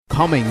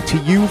Coming to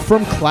you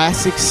from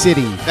Classic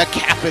City, the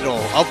capital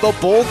of the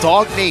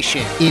Bulldog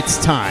Nation. It's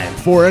time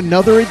for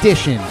another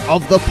edition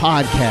of the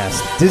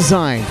podcast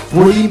designed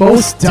for the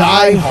most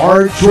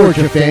die-hard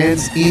Georgia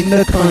fans in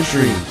the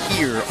country.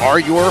 Here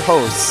are your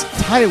hosts,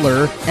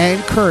 Tyler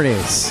and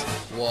Curtis.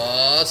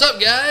 What's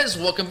up, guys?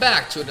 Welcome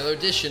back to another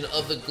edition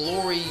of the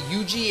Glory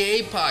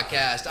UGA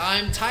podcast.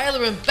 I'm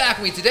Tyler, and back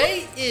with me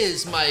today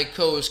is my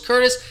co-host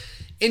Curtis.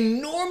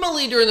 And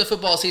normally during the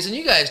football season,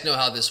 you guys know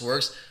how this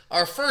works.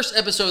 Our first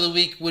episode of the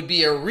week would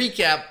be a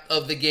recap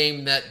of the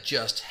game that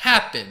just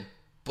happened.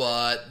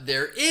 But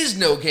there is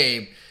no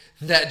game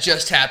that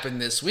just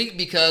happened this week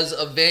because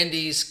of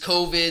Vandy's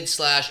COVID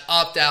 /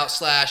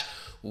 opt-out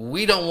 /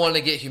 we don't want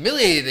to get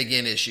humiliated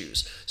again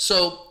issues.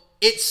 So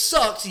it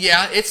sucked.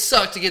 Yeah, it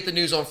sucked to get the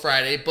news on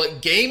Friday.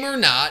 But game or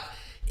not,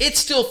 it's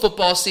still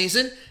football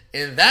season.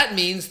 And that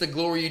means the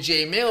Glory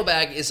UGA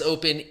mailbag is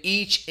open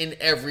each and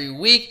every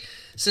week.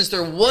 Since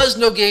there was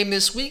no game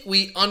this week,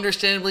 we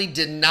understandably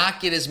did not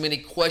get as many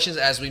questions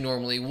as we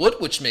normally would,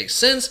 which makes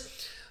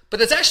sense. But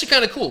that's actually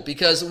kind of cool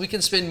because we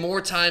can spend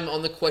more time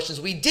on the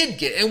questions we did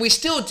get. And we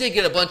still did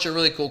get a bunch of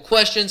really cool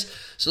questions.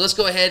 So let's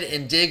go ahead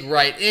and dig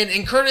right in.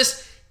 And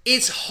Curtis,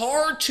 it's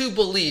hard to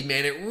believe,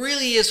 man. It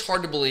really is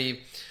hard to believe.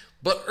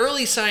 But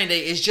early signing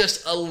day is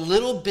just a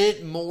little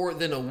bit more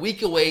than a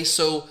week away.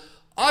 So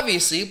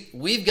obviously,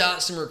 we've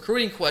got some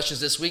recruiting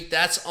questions this week.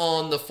 That's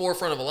on the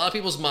forefront of a lot of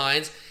people's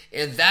minds.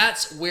 And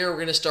that's where we're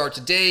going to start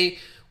today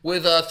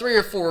with 3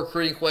 or 4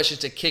 recruiting questions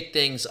to kick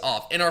things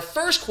off. And our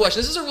first question,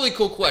 this is a really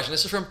cool question.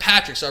 This is from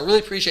Patrick, so I really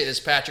appreciate this,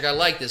 Patrick. I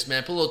like this,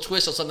 man. Put a little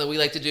twist on something that we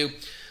like to do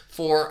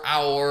for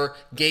our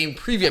game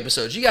preview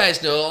episodes. You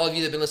guys know, all of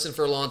you that have been listening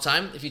for a long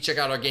time, if you check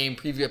out our game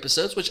preview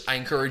episodes, which I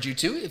encourage you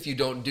to if you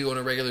don't do on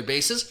a regular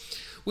basis,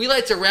 we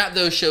like to wrap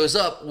those shows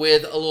up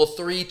with a little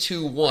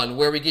 3-2-1,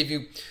 where we give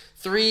you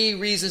 3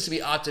 reasons to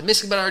be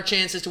optimistic about our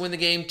chances to win the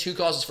game, 2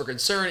 causes for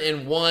concern,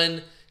 and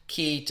 1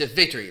 key to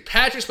victory.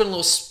 Patrick's put a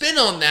little spin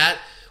on that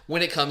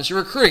when it comes to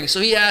recruiting. So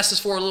he asked us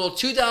for a little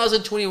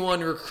 2021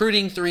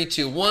 recruiting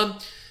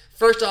 3-2-1.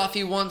 First off,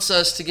 he wants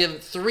us to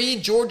give 3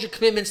 Georgia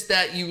commitments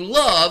that you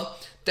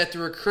love that the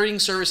recruiting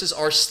services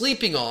are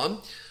sleeping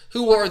on.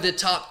 Who are the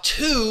top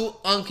 2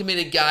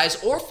 uncommitted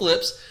guys or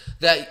flips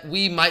that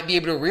we might be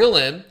able to reel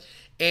in?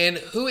 And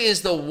who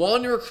is the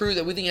one recruit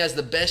that we think has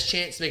the best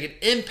chance to make an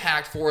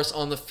impact for us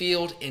on the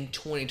field in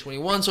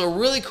 2021? So a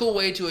really cool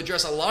way to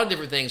address a lot of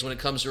different things when it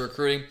comes to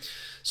recruiting.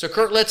 So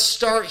Kurt, let's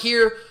start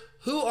here.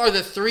 Who are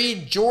the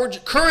 3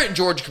 current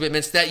Georgia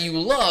commitments that you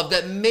love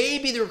that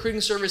maybe the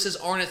recruiting services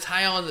aren't as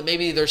high on, that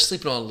maybe they're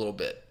sleeping on a little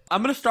bit?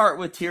 I'm going to start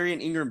with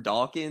Tyrion Ingram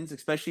Dawkins,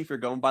 especially if you're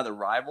going by the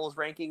Rivals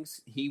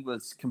rankings. He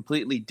was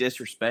completely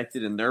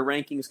disrespected in their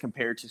rankings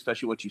compared to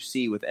especially what you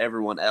see with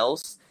everyone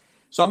else.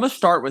 So I'm going to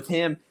start with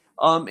him.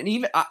 And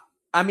even,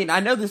 I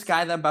know this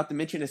guy that I'm about to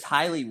mention is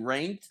highly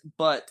ranked,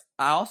 but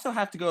I also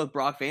have to go with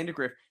Brock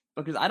Vandagriff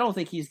because I don't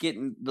think he's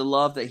getting the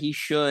love that he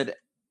should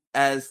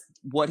as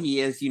what he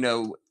is,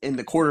 in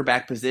the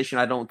quarterback position.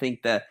 I don't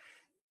think that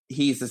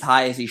he's as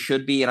high as he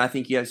should be, and I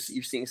think you're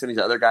seeing some of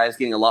these other guys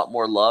getting a lot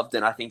more love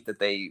than I think that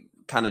they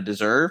kind of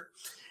deserve.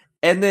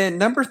 And then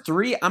number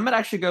 3, I'm going to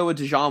actually go with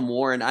Dejon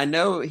Warren. I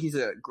know he's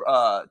a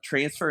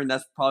transfer, and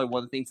that's probably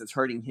one of the things that's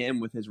hurting him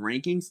with his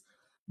rankings.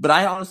 But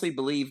I honestly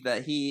believe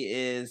that he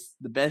is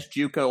the best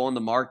JUCO on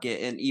the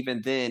market, and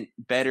even then,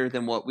 better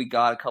than what we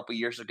got a couple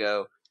years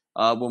ago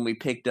when we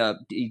picked up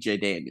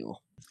DJ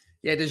Daniel.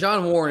 Yeah,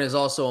 Dejon Warren is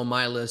also on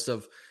my list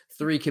of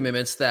 3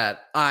 commitments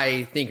that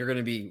I think are going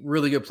to be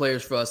really good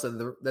players for us that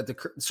the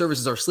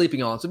services are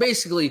sleeping on. So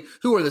basically,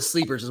 who are the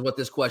sleepers is what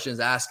this question is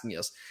asking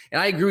us.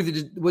 And I agree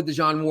with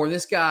Dejon Warren.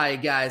 This guy,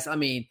 guys,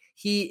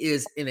 he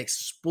is an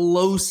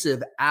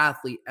explosive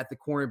athlete at the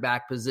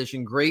cornerback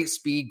position. Great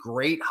speed,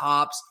 great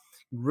hops.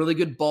 Really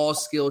good ball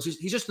skills.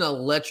 He's just an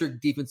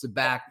electric defensive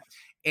back.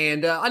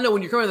 And I know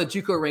when you're coming to the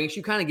JUCO ranks,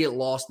 you kind of get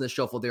lost in the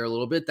shuffle there a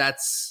little bit.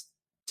 That's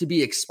to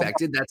be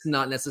expected. That's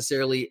not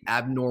necessarily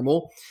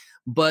abnormal.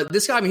 But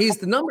this guy, he's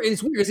the number – and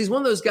it's weird because he's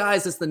one of those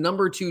guys that's the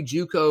number 2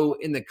 JUCO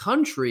in the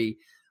country,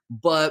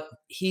 but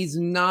he's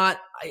not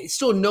 –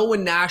 still no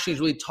one nationally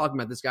is really talking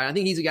about this guy. I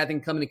think he's a guy that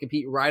can come in and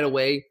compete right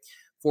away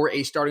for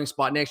a starting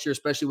spot next year,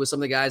 especially with some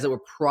of the guys that we're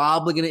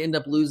probably going to end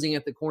up losing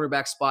at the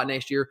cornerback spot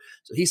next year.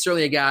 So he's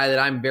certainly a guy that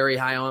I'm very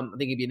high on. I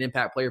think he'd be an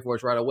impact player for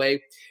us right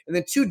away. And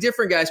then 2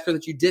 different guys, Chris,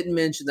 that you didn't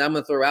mention that I'm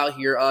going to throw out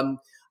here. I'm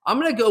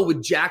going to go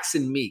with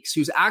Jackson Meeks,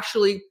 who's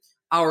actually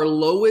our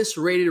lowest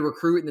rated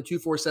recruit in the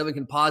 247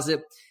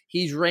 composite.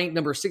 He's ranked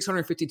number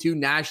 652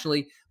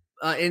 nationally.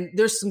 And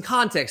there's some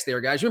context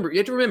there, guys. You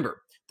have to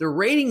remember, the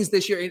ratings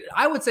this year,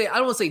 I don't want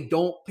to say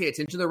don't pay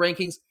attention to the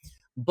rankings,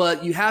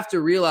 but you have to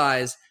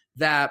realize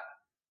that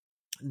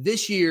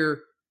this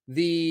year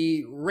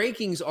the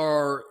rankings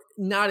are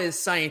not as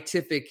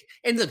scientific,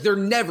 and look, they're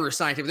never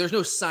scientific. There's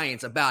no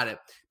science about it,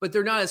 but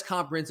they're not as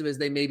comprehensive as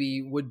they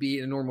maybe would be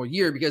in a normal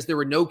year because there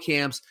were no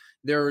camps,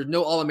 there were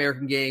no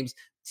All-American games.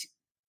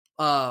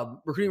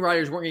 Recruiting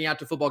writers weren't getting out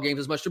to football games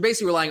as much. They're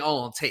basically relying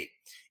all on tape.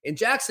 And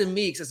Jackson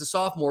Meeks, as a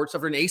sophomore,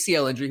 suffered an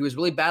ACL injury. He was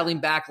really battling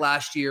back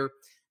last year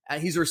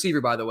He's a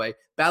receiver, by the way,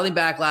 battling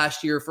back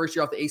last year, first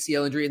year off the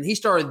ACL injury. And he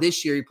started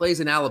this year. He plays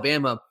in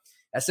Alabama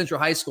at Central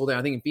High School there,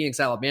 I think in Phoenix,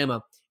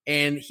 Alabama.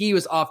 And he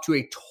was off to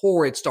a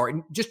torrid start.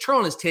 And just turn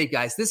on his tape,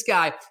 guys. This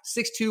guy,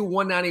 6'2",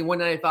 190,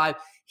 195,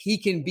 he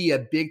can be a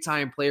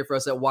big-time player for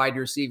us at wide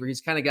receiver.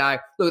 He's the kind of guy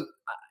 – look,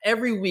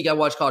 every week I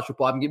watch college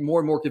football, I'm getting more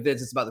and more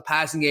convinced it's about the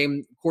passing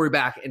game,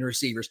 quarterback, and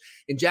receivers.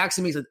 And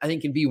Jackson Meeks, I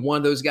think, can be one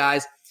of those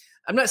guys.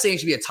 I'm not saying he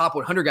should be a top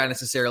 100 guy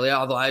necessarily,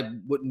 although I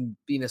wouldn't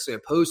be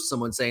necessarily opposed to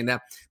someone saying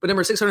that. But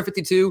number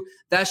 652,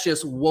 that's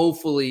just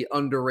woefully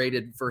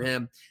underrated for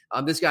him.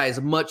 This guy is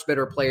a much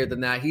better player than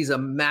that. He's a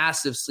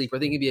massive sleeper. I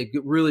think he'd be a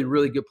good, really,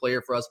 really good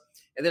player for us.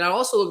 And then I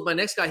also look at my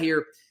next guy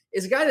here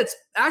is a guy that's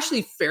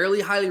actually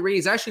fairly highly rated.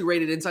 He's actually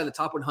rated inside the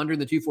top 100 in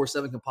the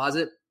 247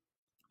 composite,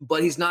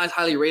 but he's not as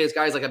highly rated as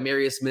guys like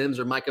Amarius Mims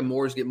or Micah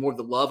Moores get more of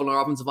the love on our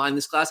offensive line in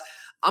this class.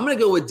 I'm going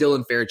to go with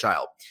Dylan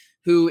Fairchild,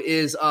 who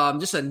is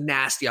just a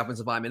nasty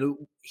offensive lineman.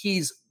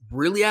 He's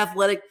really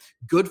athletic,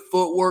 good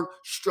footwork,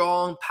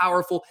 strong,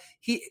 powerful.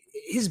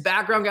 His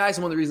background, guys,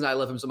 and one of the reasons I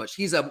love him so much.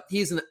 He's a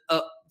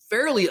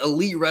fairly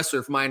elite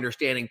wrestler, from my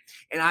understanding,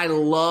 and I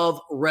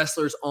love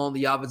wrestlers on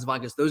the offensive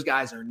line because those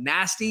guys are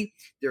nasty,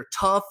 they're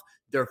tough,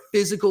 they're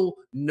physical,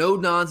 no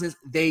nonsense.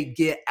 They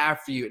get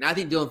after you, and I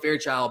think Dylan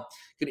Fairchild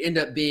could end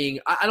up being,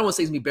 I don't want to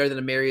say he's going to be better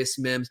than Amarius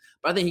Mims,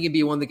 but I think he can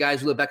be one of the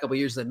guys who look back a couple of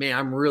years and say, man,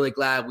 I'm really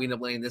glad we ended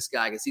up landing this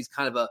guy because he's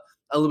kind of a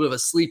little bit of a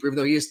sleeper, even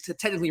though he is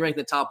technically ranked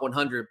in the top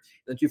 100 in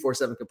the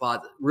 247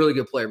 composite. Really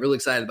good player. Really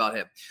excited about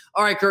him.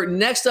 All right, Kurt,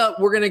 next up,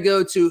 we're going to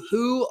go to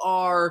who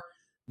are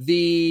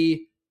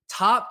the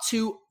top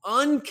 2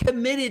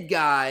 uncommitted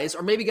guys,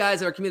 or maybe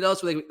guys that are committed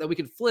elsewhere that we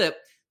can flip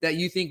that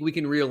you think we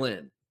can reel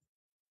in.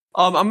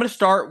 I'm going to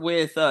start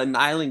with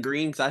Nyland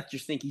Green because I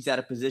just think he's at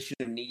a position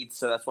of need,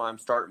 so that's why I'm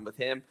starting with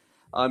him.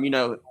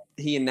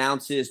 He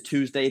announces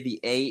Tuesday the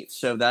 8th,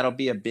 so that'll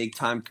be a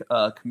big-time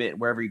commit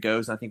wherever he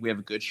goes. I think we have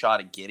a good shot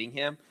at getting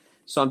him.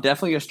 So I'm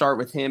definitely going to start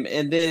with him.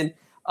 And then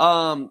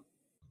I'm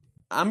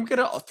going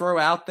to throw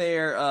out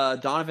there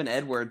Donovan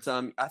Edwards.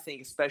 I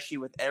think especially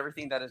with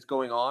everything that is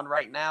going on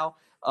right now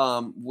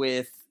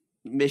with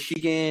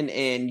Michigan,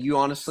 and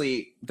you're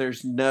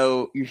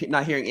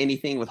not hearing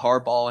anything with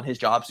Harbaugh and his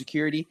job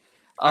security.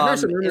 I heard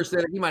some rumors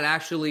that he might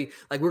actually,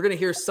 we're going to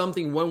hear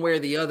something one way or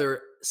the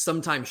other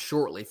sometime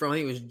shortly from, I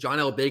think it was John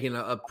L. Bacon,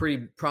 a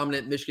pretty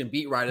prominent Michigan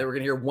beat writer. We're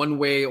going to hear one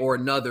way or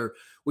another,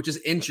 which is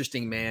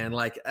interesting, man.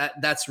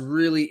 That's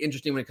really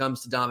interesting when it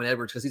comes to Donovan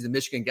Edwards because he's a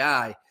Michigan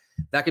guy.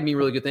 That could mean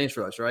really good things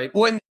for us, right?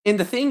 Well, and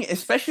the thing,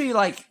 especially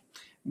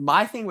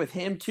my thing with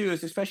him too,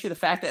 is especially the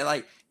fact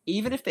that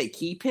even if they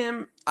keep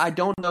him, I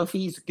don't know if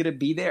he's going to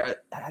be there,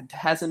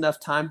 has enough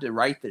time to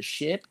right the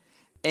ship,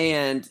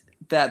 and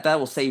that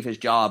will save his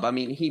job. I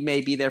mean, he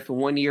may be there for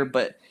 1 year,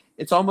 but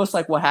it's almost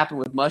like what happened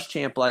with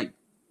Muschamp.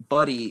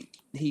 Buddy,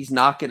 he's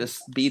not going to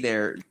be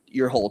there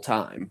your whole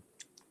time.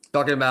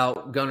 Talking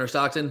about Gunnar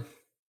Stockton?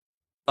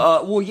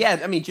 Well, yeah.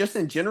 I mean, just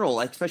in general,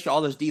 especially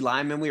all those D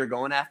linemen we were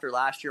going after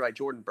last year, like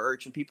Jordan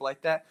Birch and people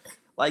like that.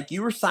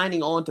 You were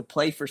signing on to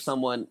play for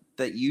someone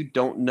that you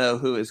don't know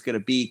who is going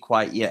to be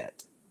quite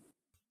yet.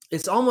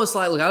 It's almost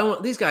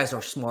like, these guys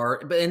are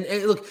smart, but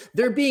and look,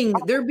 they're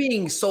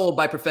being sold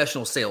by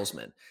professional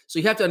salesmen. So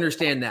you have to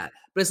understand that.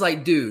 But it's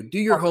like, dude, do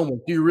your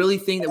homework. Do you really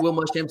think that Will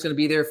Muschamp's going to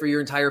be there for your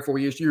entire 4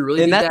 years? Do you really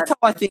think that?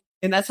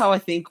 That's how I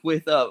think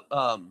with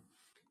Harbaugh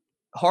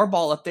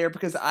up there,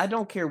 because I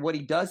don't care what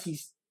he does.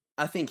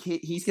 I think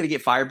he's going to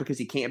get fired because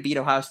he can't beat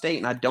Ohio State,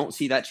 and I don't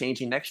see that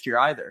changing next year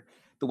either.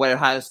 The way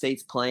Ohio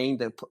State's playing,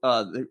 the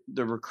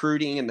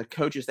recruiting and the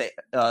coaches,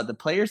 the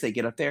players they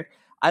get up there,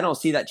 I don't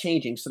see that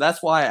changing. So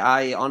that's why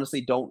I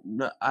honestly don't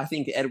know. I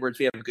think Edwards,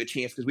 we have a good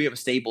chance because we have a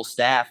stable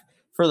staff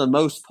for the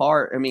most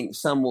part. I mean,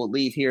 some will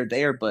leave here or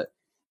there, but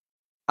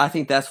I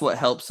think that's what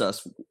helps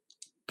us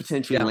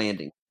potentially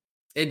landing.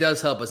 It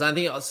does help us. I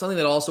think something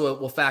that also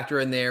will factor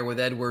in there with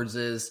Edwards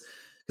is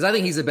because I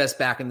think he's the best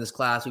back in this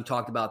class. We've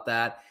talked about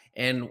that.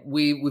 And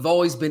we've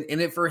always been in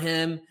it for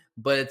him,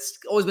 but it's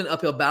always been an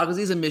uphill battle because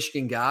he's a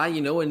Michigan guy,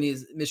 and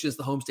Michigan's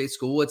the home state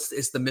school.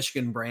 It's the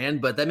Michigan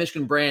brand, but that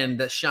Michigan brand,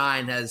 that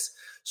shine has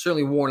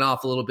certainly worn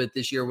off a little bit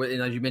this year.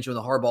 And as you mentioned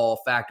with the Harbaugh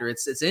factor,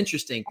 it's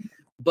interesting,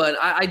 but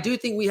I do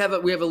think we have a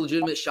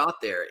legitimate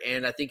shot there.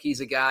 And I think he's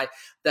a guy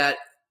that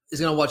is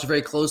going to watch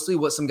very closely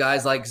what some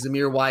guys like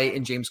Zamir White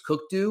and James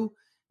Cook do,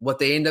 what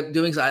they end up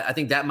doing. So I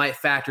think that might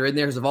factor in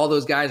there because if all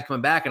those guys are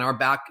coming back and our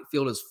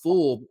backfield is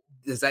full,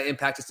 does that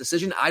impact his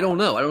decision? I don't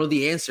know. I don't know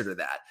the answer to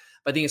that.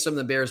 But I think it's something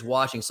the Bears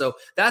watching. So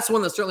that's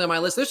one that's certainly on my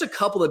list. There's a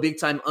couple of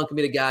big-time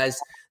uncommitted guys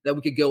that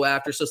we could go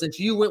after. So since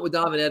you went with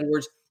Donovan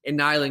Edwards and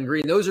Nyland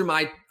Green, those are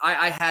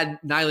I had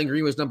Nyland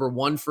Green was number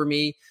 1 for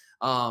me.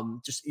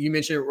 Just you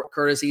mentioned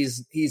Curtis.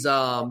 He's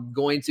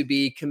going to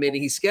be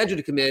committing. He's scheduled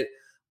to commit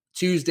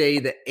Tuesday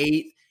the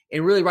 8th.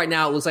 And really right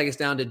now it looks like it's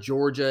down to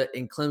Georgia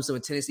and Clemson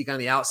with Tennessee kind of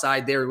the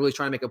outside there, really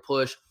trying to make a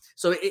push.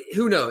 So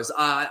who knows?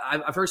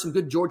 I've heard some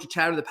good Georgia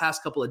chatter the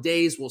past couple of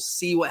days. We'll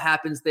see what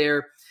happens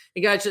there.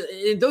 And guys,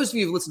 and those of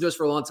you who've listened to us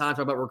for a long time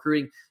talking about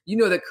recruiting, you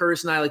know that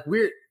Curtis and I,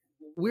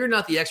 we're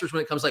not the experts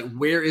when it comes to like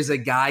where is a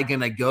guy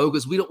gonna go,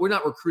 because we're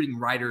not recruiting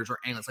writers or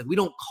analysts. Like we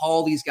don't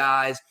call these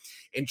guys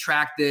and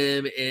track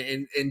them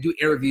and do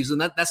interviews,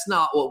 and that's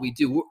not what we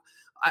do.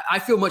 I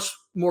feel much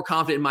more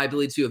confident in my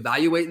ability to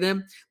evaluate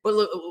them, but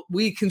look,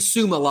 we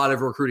consume a lot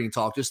of recruiting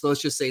talk. Let's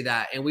just say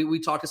that, and we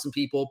talk to some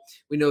people.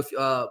 We know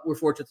we're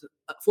fortunate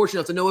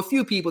enough to know a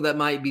few people that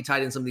might be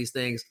tied in some of these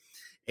things,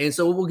 and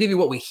so we'll give you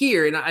what we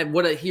hear. And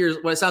what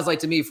it sounds like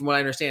to me, from what I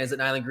understand, is that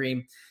Nyland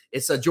Green,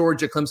 it's a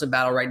Georgia Clemson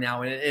battle right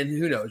now, and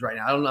who knows right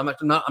now?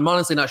 I'm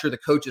honestly not sure the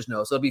coaches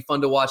know, so it'll be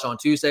fun to watch on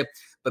Tuesday.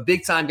 But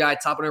big time guy,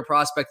 top 100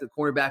 prospect at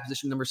the cornerback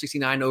position, number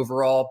 69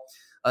 overall.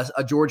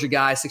 A Georgia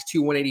guy, 6'2",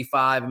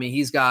 185. I mean,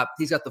 he's got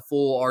the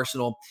full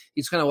arsenal.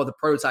 He's kind of what the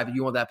prototype if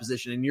you want that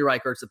position. And you're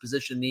right, Kurt, it's a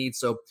position need.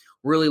 So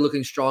really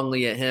looking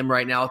strongly at him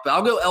right now. But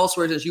I'll go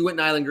elsewhere, since you went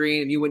Nyland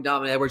Green and you went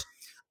Donovan Edwards.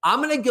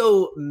 I'm going to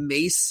go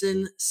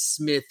Mason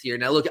Smith here.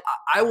 Now, look,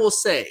 I will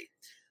say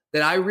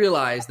that I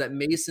realize that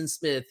Mason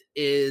Smith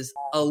is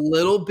a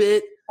little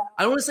bit,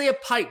 I don't want to say a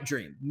pipe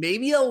dream,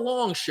 maybe a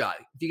long shot.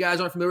 If you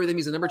guys aren't familiar with him,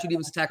 he's the number 2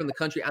 defensive tackle in the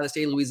country out of the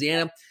state of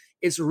Louisiana.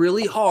 It's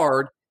really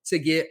hard to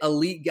get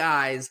elite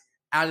guys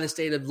out of the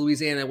state of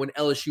Louisiana when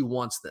LSU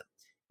wants them.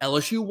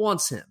 LSU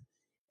wants him,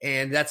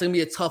 and that's going to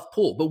be a tough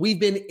pull. But we've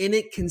been in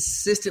it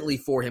consistently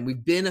for him.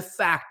 We've been a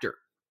factor.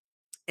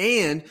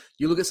 And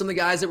you look at some of the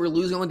guys that we're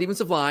losing on the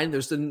defensive line,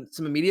 there's some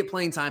immediate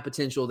playing time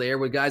potential there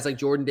with guys like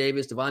Jordan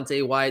Davis,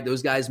 Devontae White,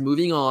 those guys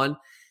moving on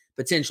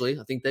potentially.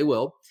 I think they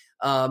will.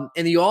 And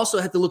you also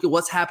have to look at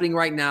what's happening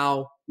right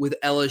now with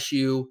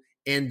LSU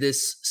and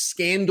this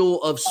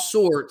scandal of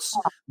sorts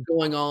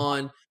going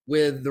on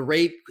with the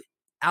rape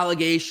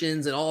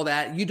allegations and all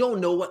that. You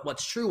don't know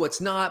what's true, what's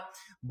not,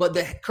 but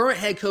the current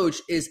head coach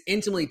is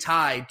intimately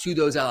tied to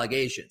those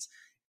allegations.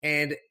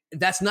 And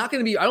that's not going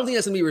to be, I don't think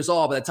that's going to be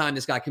resolved by the time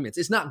this guy commits.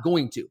 It's not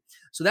going to.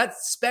 So that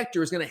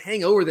specter is going to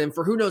hang over them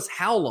for who knows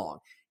how long.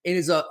 And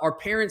is our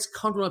parents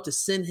comfortable enough to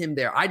send him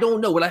there? I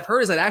don't know. What I've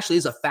heard is that actually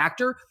is a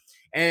factor.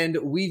 And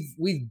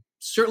we've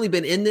certainly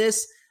been in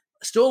this.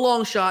 Still a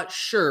long shot,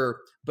 sure.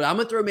 But I'm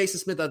going to throw Mason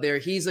Smith out there.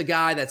 He's a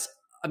guy that's,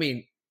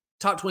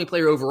 top 20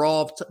 player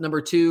overall,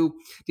 number 2,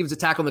 defensive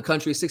tackle in the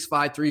country, 6'5",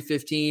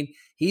 315.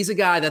 He's a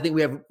guy that I think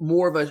we have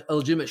more of a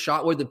legitimate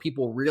shot with than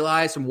people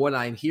realize from what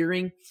I'm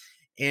hearing.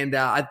 And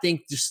I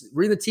think just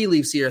reading the tea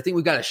leaves here, I think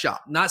we've got a shot.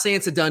 Not saying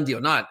it's a done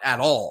deal, not at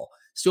all.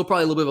 Still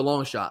probably a little bit of a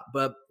long shot,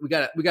 but we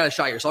got a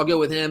shot here. So I'll go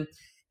with him.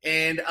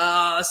 And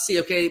let's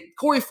see. Okay,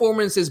 Corey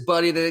Foreman's his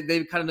buddy.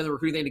 They've kind of done the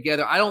recruiting thing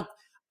together.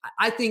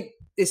 I think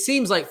it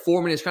seems like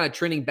Foreman is kind of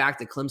trending back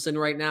to Clemson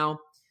right now,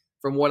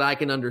 from what I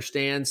can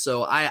understand.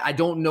 So I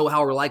don't know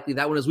how likely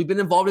that one is. We've been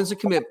involved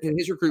in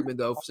his recruitment,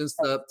 though, since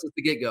the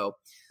get-go.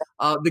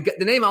 The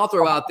name I'll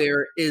throw out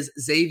there is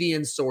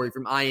Xavier Story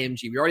from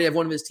IMG. We already have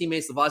one of his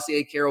teammates,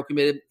 Lavoisier Carroll,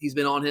 committed. He's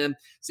been on him.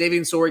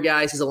 Xavier Story,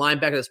 guys, he's a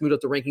linebacker that's moved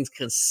up the rankings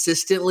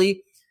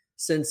consistently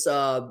since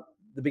the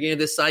beginning of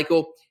this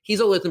cycle.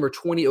 He's only number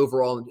 20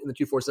 overall in the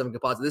 247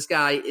 composite. This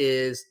guy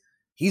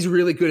he's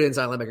really good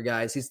inside linebacker,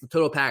 guys. He's the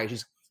total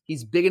package.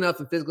 He's big enough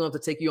and physical enough to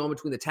take you on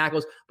between the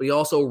tackles, but he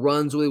also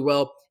runs really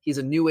well. He's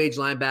a new age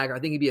linebacker. I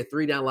think he'd be a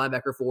 3-down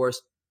linebacker for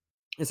us.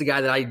 It's a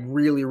guy that I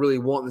really, really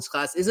want in this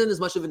class. Isn't as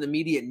much of an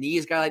immediate need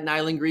as a guy like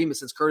Nyland Green, but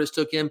since Curtis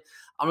took him,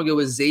 I'm going to go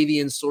with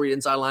Xavier Story,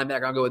 inside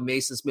linebacker. I'll go with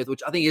Mason Smith,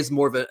 which I think is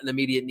more of an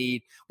immediate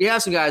need. We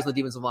have some guys on the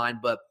defensive line,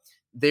 but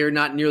they're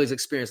not nearly as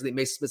experienced. I think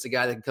Mason Smith's a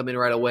guy that can come in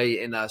right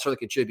away and certainly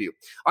contribute.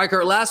 All right,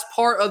 Kurt, last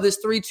part of this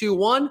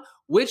 3-2-1.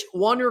 Which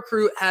one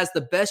recruit has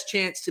the best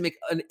chance to make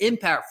an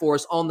impact for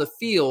us on the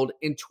field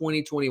in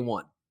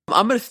 2021?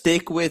 I'm going to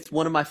stick with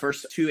one of my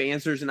first 2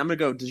 answers, and I'm going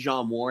to go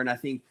Dejon Warren. I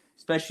think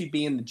especially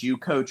being the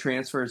JUCO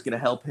transfer is going to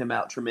help him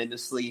out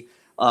tremendously.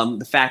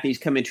 The fact that he's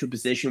come into a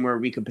position where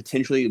we could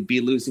potentially be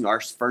losing our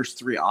first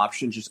 3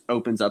 options just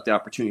opens up the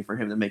opportunity for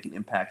him to make an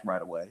impact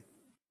right away.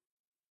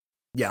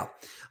 Yeah,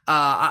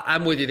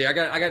 I'm with you there. I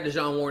got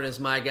Dejon Warren as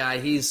my guy.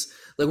 He's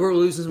like, we're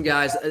losing some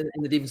guys in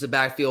the defensive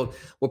backfield.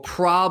 We're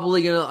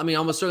probably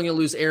almost certainly going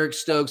to lose Eric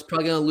Stokes.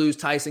 Probably going to lose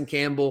Tyson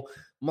Campbell,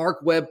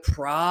 Mark Webb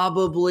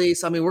probably.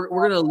 So we're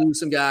going to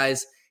lose some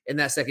guys in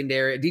that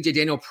secondary. DJ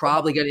Daniel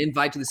probably got an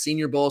invite to the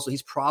Senior Bowl, so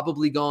he's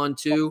probably gone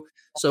too.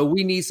 So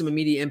we need some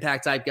immediate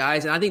impact type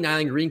guys, and I think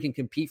Nyland Green can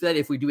compete for that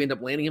if we do end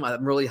up landing him.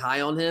 I'm really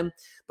high on him,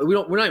 but we're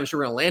not even sure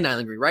we're going to land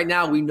Nyland Green right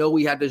now. We know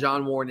we have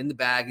Dejon Warren in the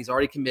bag; he's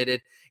already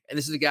committed. And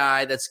this is a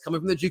guy that's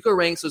coming from the JUCO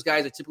ranks. Those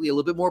guys are typically a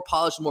little bit more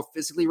polished, more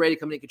physically ready to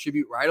come in and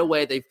contribute right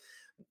away.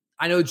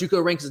 I know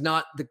JUCO ranks is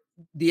not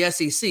the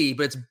SEC,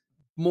 but it's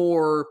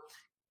more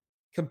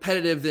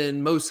competitive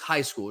than most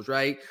high schools,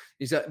 right?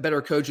 He's got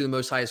better coaching than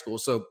most high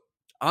schools. So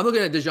I'm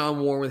looking at Dejon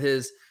Warren with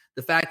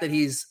the fact that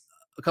he's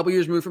a couple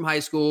years removed from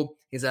high school,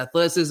 his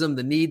athleticism,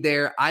 the need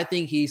there. I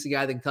think he's the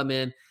guy that can come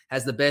in,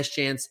 has the best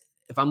chance,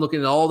 if I'm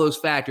looking at all those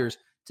factors,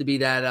 to be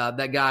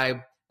that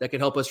guy that can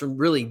help us from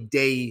really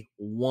day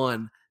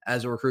one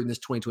as a recruit in this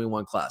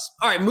 2021 class.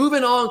 All right,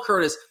 moving on,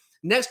 Curtis.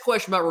 Next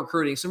question about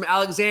recruiting. So from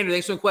Alexander,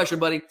 thanks for the question,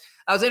 buddy.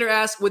 Alexander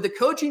asks, with the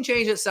coaching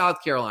change at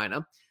South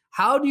Carolina,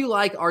 how do you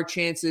like our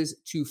chances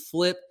to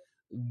flip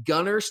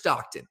Gunnar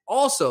Stockton.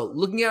 Also,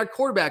 looking at our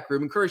quarterback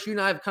room, and Curtis, you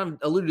and I have kind of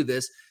alluded to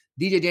this,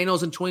 DJ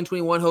Daniels in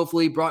 2021,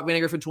 hopefully, Brock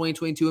Vandagriff in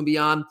 2022 and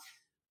beyond.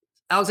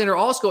 Alexander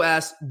Olsko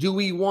asked, do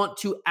we want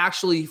to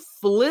actually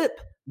flip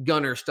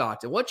Gunnar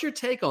Stockton? What's your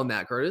take on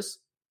that, Curtis?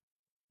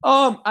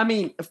 I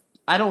mean,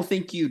 I don't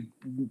think you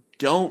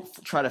don't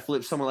try to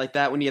flip someone like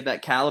that when you have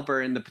that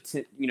caliber and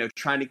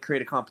trying to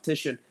create a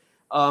competition.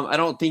 I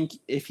don't think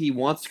if he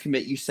wants to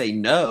commit, you say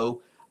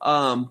no.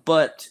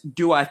 But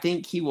do I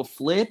think he will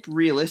flip?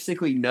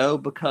 Realistically, no,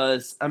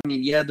 because, I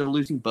mean, yeah, they're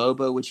losing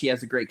Bobo, which he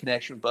has a great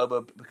connection with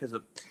Bobo because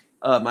of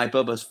my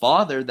Bobo's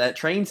father that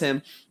trains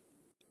him.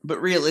 But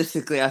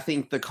realistically, I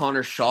think the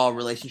Connor Shaw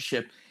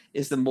relationship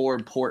is the more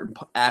important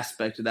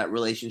aspect of that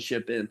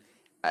relationship. And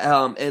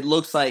it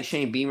looks like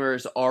Shane Beamer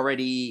is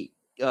already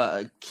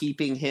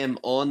keeping him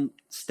on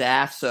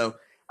staff. So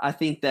I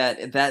think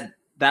that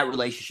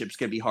relationship is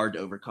going to be hard to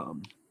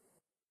overcome.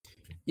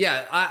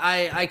 Yeah,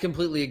 I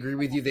completely agree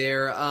with you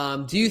there.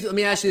 Let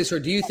me ask you this, or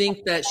do you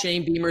think that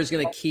Shane Beamer is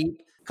going to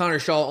keep Connor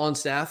Shaw on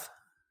staff?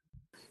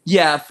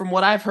 Yeah, from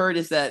what I've heard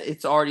is that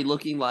it's already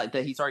looking like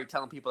that he's already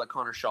telling people that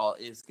Connor Shaw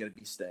is going to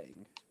be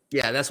staying.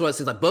 Yeah, that's what it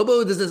seems like.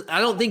 Bobo I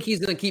don't think he's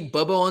going to keep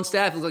Bobo on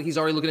staff. It looks like he's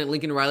already looking at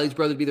Lincoln Riley's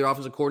brother to be their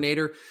offensive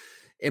coordinator.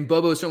 And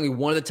Bobo is certainly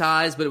one of the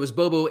ties, but it was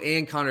Bobo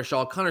and Connor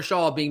Shaw. Connor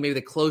Shaw being maybe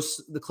the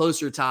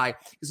closer tie.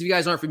 Because if you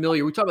guys aren't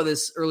familiar, we talked about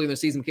this earlier in the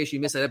season in case you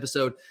missed that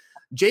episode.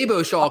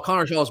 Jabo Shaw,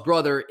 Connor Shaw's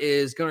brother,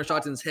 is Gunnar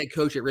Stockton's head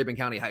coach at Rabun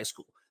County High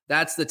School.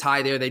 That's the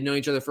tie there. They've known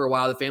each other for a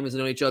while. The families have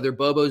known each other.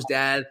 Bobo's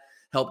dad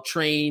helped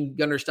train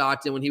Gunnar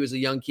Stockton when he was a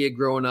young kid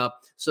growing up.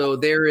 So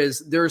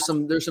there's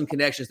some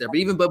connections there. But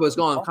even Bobo's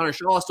gone. Connor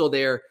Shaw's still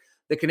there.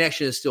 The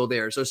connection is still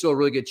there. So it's still a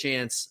really good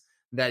chance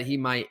that he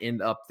might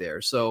end up there.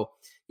 So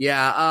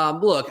yeah,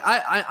 look,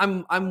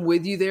 I'm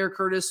with you there,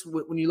 Curtis,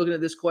 when you're looking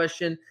at this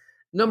question.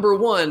 Number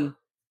one,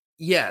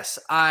 yes,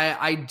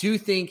 I do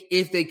think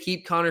if they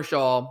keep Connor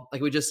Shaw,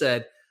 like we just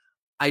said,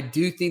 I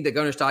do think that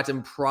Gunnar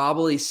Stockton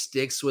probably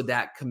sticks with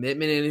that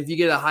commitment. And if you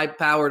get a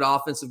high-powered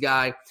offensive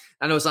guy,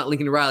 I know it's not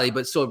Lincoln Riley,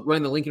 but still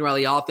running the Lincoln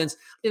Riley offense,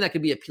 I think that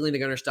could be appealing to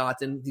Gunnar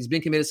Stockton. He's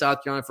been committed to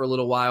South Carolina for a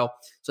little while.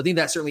 So I think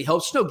that certainly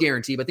helps. There's no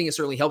guarantee, but I think it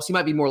certainly helps. He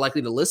might be more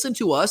likely to listen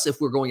to us if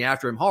we're going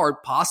after him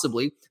hard,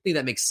 possibly. I think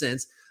that makes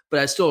sense. But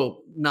I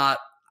still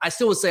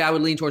would say I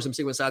would lean towards him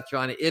sticking with South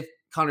Carolina if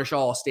Connor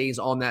Shaw stays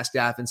on that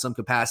staff in some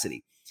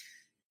capacity.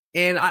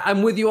 And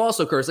I'm with you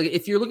also, Curtis. Like,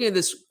 if you're looking at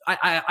this,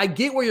 I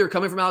get where you're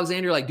coming from,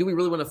 Alexander. Like, do we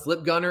really want to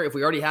flip Gunnar if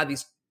we already have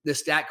this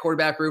stacked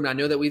quarterback room? And I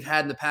know that we've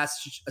had in the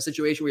past a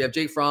situation where you have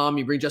Jake Fromm,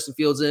 you bring Justin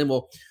Fields in.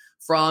 Well,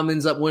 Fromm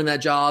ends up winning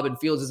that job, and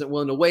Fields isn't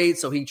willing to wait,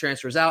 so he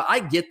transfers out.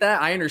 I get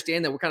that. I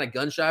understand that we're kind of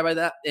gun shy by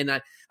that, and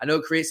I know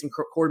it creates some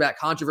quarterback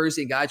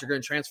controversy, and guys are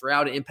going to transfer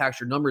out. It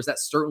impacts your numbers.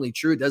 That's certainly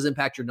true. It does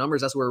impact your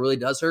numbers. That's where it really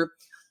does hurt.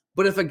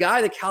 But if a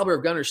guy the caliber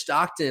of Gunnar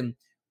Stockton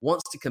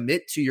wants to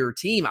commit to your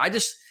team,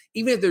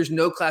 even if there's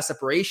no class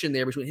separation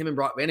there between him and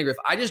Brock Vandagriff,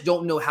 I just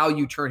don't know how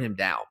you turn him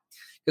down.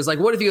 Because, like,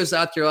 what if he goes to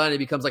South Carolina and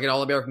becomes like an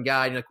All-American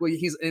guy? And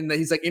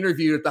he's like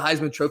interviewed at the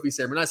Heisman Trophy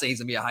ceremony. I'm not saying he's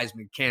gonna be a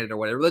Heisman candidate or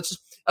whatever. Let's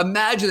just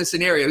imagine the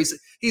scenario.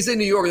 He's in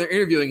New York and they're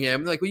interviewing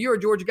him. They're like, well, you're a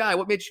Georgia guy.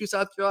 What made you choose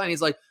South Carolina? And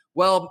he's like,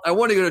 well, I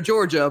want to go to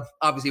Georgia.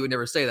 Obviously, he would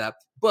never say that,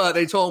 but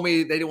they told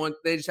me they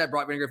just had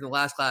Brock Vandagriff in the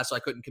last class, so I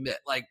couldn't commit.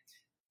 Like,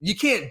 you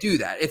can't do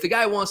that. If the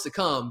guy wants to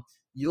come,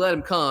 you let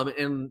him come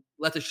and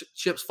let the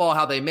chips fall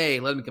how they may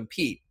and let him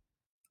compete.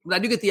 But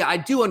I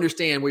do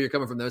understand where you're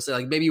coming from, though. So,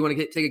 like, maybe you want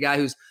to take a guy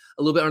who's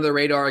a little bit under the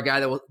radar, a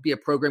guy that will be a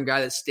program guy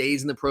that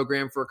stays in the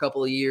program for a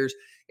couple of years,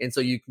 and so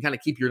you can kind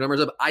of keep your numbers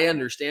up. I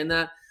understand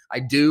that.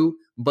 I do,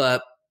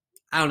 but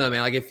I don't know,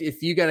 man. Like,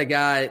 if you got a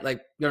guy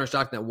like Gunnar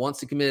Stockton that wants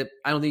to commit,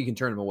 I don't think you can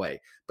turn him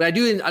away. But I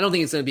don't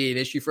think it's going to be an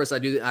issue for us. I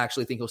do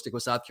actually think he'll stick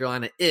with South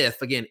Carolina if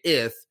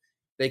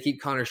they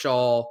keep Connor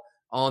Shaw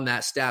on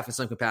that staff in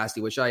some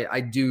capacity, which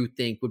I do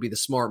think would be the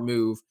smart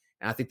move.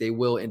 And I think they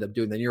will end up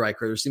doing that. You're right,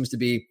 Kurt. There seems to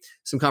be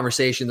some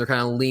conversation. They're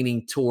kind of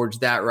leaning towards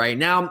that right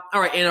now.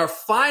 All right, and our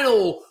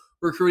final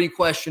recruiting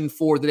question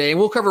for the day, and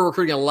we'll cover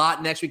recruiting a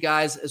lot next week,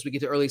 guys, as we get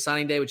to early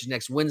signing day, which is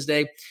next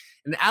Wednesday.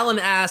 And Alan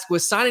asked,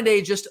 with signing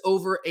day just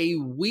over a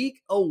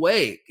week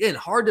away, again,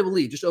 hard to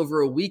believe, just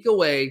over a week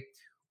away,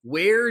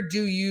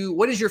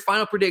 what is your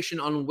final prediction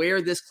on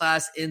where this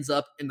class ends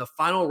up in the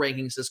final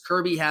rankings? Does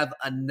Kirby have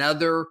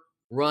another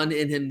run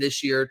in him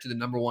this year to the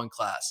number one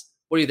class?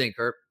 What do you think,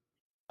 Kurt?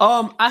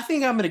 I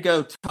think I'm going to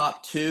go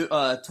top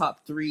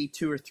 3,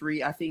 2 or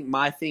 3. I think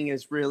my thing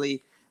is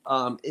really,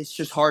 it's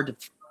just hard to,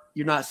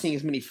 you're not seeing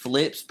as many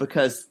flips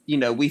because,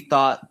 we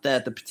thought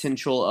that the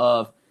potential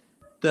of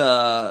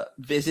the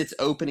visits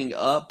opening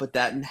up, but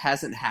that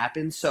hasn't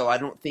happened. So I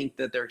don't think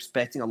that they're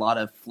expecting a lot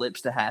of flips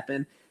to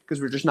happen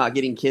because we're just not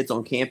getting kids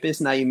on campus.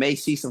 Now you may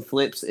see some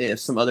flips if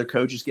some other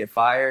coaches get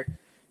fired.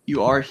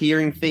 You are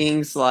hearing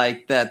things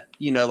like that,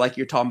 like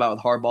you're talking about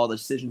with Harbaugh, the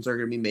decisions are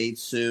going to be made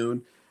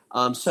soon.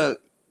 So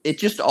it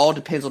just all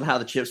depends on how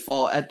the chips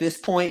fall. At this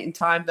point in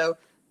time, though,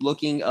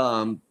 looking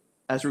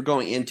as we're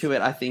going into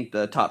it, I think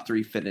the top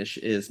 3 finish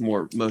is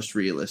most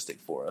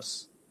realistic for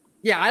us.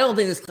 Yeah, I don't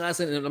think this class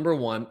ends up number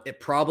 1. It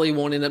probably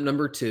won't end up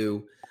number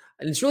 2.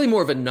 And it's really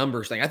more of a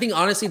numbers thing. I think,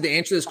 honestly, the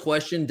answer to this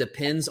question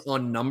depends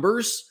on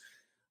numbers.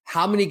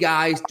 How many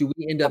guys do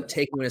we end up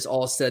taking when it's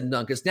all said and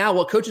done? Because now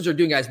what coaches are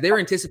doing, guys, they're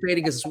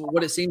anticipating, because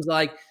what it seems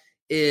like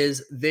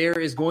is there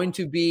is going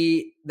to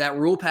be that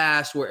rule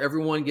passed where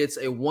everyone gets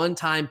a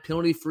one-time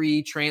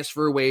penalty-free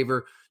transfer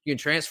waiver. You can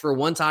transfer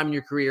one time in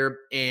your career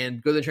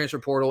and go to the transfer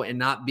portal and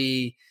not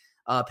be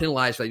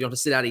penalized for that. You don't have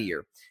to sit out a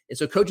year. And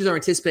so coaches are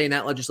anticipating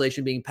that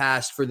legislation being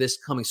passed for this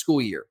coming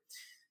school year.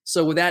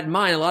 So with that in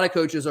mind, a lot of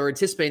coaches are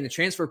anticipating the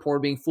transfer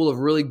portal being full of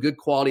really good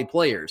quality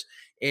players.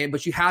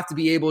 But you have to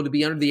be able to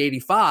be under the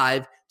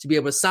 85 to be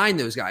able to sign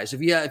those guys.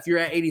 If you're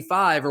at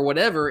 85 or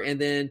whatever, and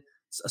then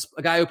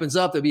a guy opens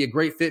up that'd be a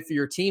great fit for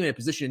your team in a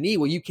position of need,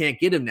 well, you can't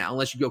get him now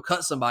unless you go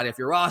cut somebody off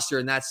your roster,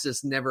 and that's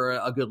just never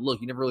a good look.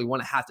 You never really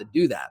want to have to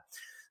do that.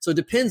 So it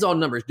depends on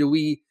numbers. Do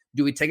we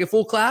take a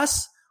full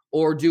class,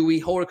 or do we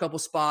hold a couple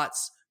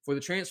spots for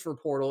the transfer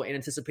portal in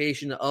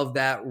anticipation of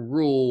that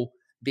rule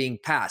being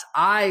passed?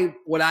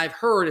 What I've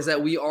heard is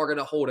that we are going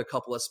to hold a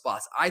couple of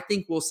spots. I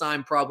think we'll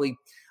sign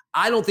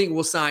I don't think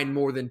we'll sign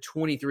more than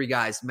 23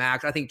 guys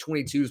max. I think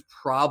 22 is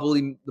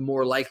probably the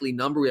more likely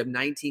number. We have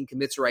 19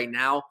 commits right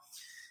now.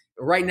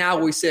 Right now,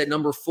 we sit at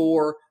number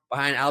 4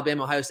 behind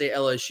Alabama, Ohio State,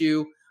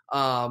 LSU.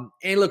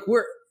 And look,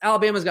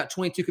 Alabama's got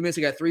 22 commits.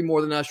 They got 3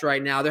 more than us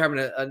right now. They're having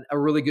a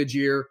really good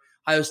year.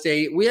 Ohio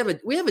State, we have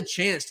a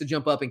chance to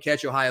jump up and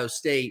catch Ohio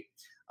State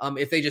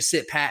if they just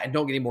sit pat and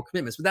don't get any more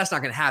commitments. But that's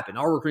not going to happen.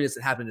 Our recruiting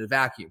doesn't happen in a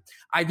vacuum.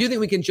 I do think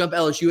we can jump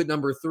LSU at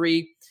number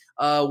 3.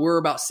 We're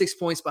about 6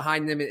 points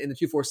behind them in the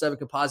 247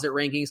 composite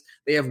rankings.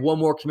 They have 1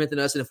 more commit than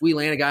us. And if we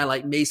land a guy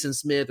like Mason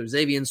Smith or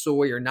Xavier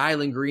Sawyer or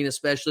Nyland Green,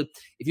 especially,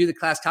 if you do the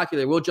class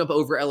calculator, we'll jump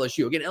over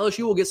LSU. Again,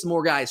 LSU will get some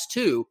more guys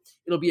too.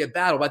 It'll be a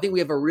battle, but I think we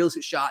have a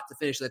realistic shot to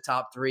finish in the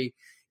top 3.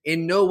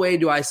 In no way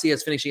do I see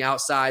us finishing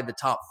outside the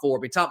top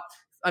 4.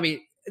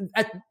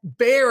 At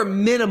bare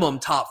minimum,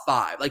 top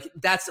 5. Like,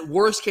 that's the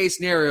worst case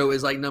scenario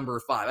is like number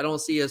 5. I don't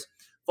see us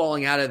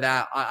falling out of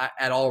that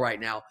at all right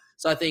now.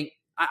 So I think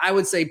I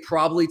would say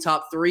probably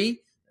top 3.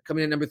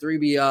 Coming in number 3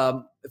 be,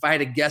 if I had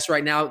to guess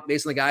right now,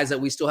 based on the guys that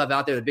we still have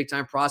out there, the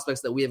big-time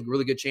prospects that we have a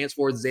really good chance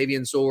for,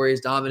 Xavier Sawyer,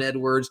 Donovan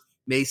Edwards,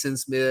 Mason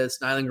Smith,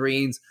 Nyland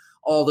Greens,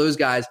 all those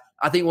guys.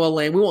 I think we won't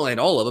land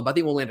all of them, but I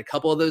think we'll land a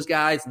couple of those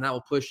guys, and that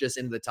will push us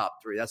into the top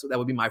 3. That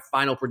would be my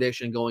final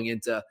prediction going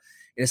into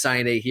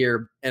signing day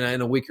here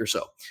in a week or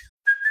so.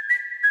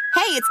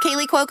 Hey, it's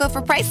Kaylee Cuoco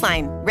for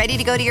Priceline. Ready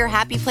to go to your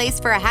happy place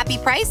for a happy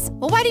price?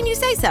 Well, why didn't you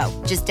say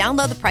so? Just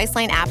download the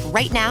Priceline app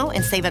right now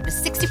and save up to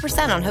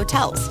 60% on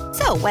hotels.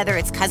 So whether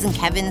it's Cousin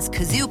Kevin's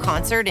Kazoo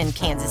Concert in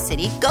Kansas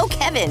City, go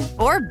Kevin,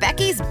 or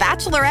Becky's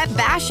Bachelorette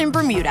Bash in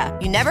Bermuda,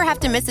 you never have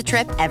to miss a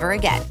trip ever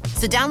again.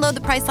 So download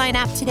the Priceline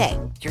app today.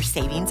 Your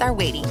savings are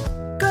waiting.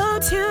 Go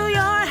to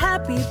your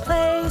happy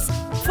place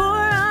for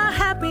a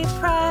happy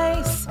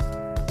price.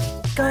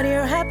 Go to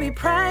your happy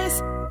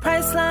price,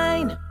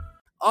 Priceline.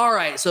 All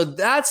right, so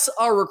that's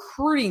our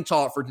recruiting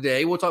talk for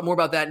today. We'll talk more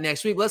about that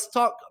next week. Let's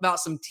talk about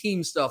some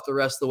team stuff the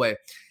rest of the way.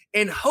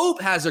 And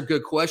Hope has a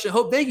good question.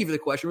 Hope, thank you for the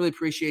question. Really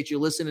appreciate you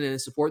listening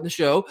and supporting the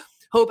show.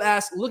 Hope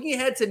asks, looking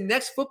ahead to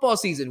next football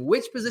season,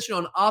 which position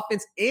on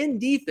offense and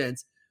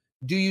defense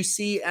do you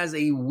see as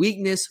a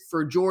weakness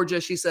for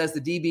Georgia? She says the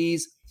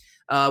DBs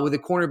with the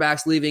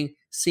cornerbacks leaving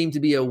seem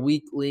to be a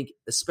weak link,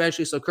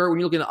 especially. So, Kurt, when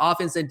you're looking at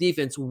offense and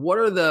defense, what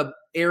are the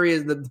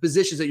areas, the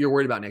positions that you're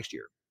worried about next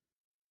year?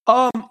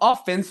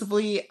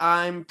 Offensively,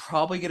 I'm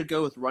probably going to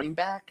go with running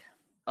back.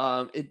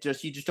 You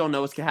just don't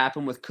know what's going to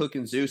happen with Cook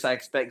and Zeus. I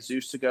expect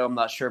Zeus to go. I'm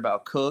not sure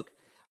about Cook.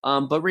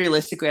 But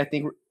realistically, I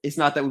think it's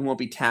not that we won't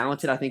be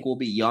talented. I think we'll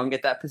be young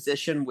at that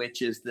position,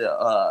 which is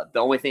the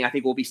only thing. I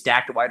think we'll be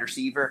stacked at wide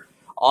receiver.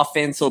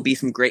 Offense will be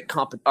some great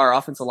our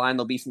offensive line.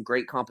 There'll be some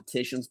great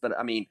competitions. But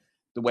I mean,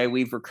 the way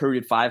we've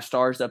recruited 5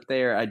 stars up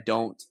there, I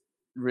don't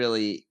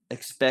really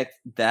expect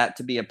that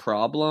to be a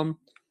problem.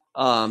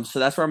 So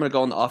that's where I'm going to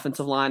go on the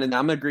offensive line. And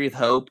I'm going to agree with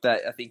Hope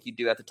that I think you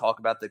do have to talk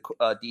about the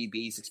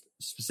DBs,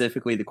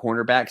 specifically the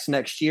cornerbacks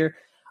next year.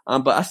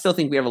 But I still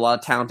think we have a lot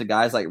of talented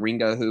guys like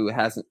Ringo who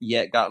hasn't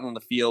yet gotten on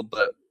the field,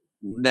 but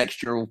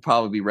next year we'll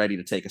probably be ready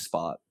to take a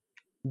spot.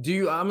 I'm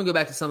going to go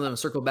back to some of them,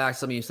 circle back to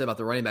something you said about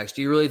the running backs.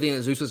 Do you really think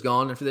that Zeus is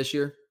gone after this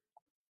year?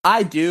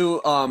 I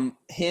do.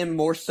 Him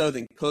more so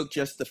than Cook,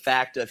 just the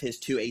fact of his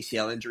 2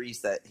 ACL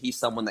injuries, that he's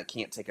someone that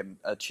can't take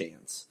a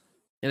chance.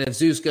 And if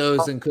Zeus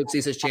goes, then Cook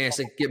sees his chance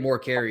to get more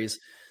carries.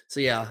 So,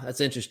 yeah,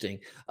 that's interesting.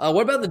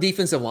 What about the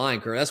defensive line,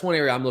 Kurt? That's one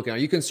area I'm looking at. Are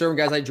you concerned with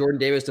guys like Jordan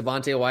Davis,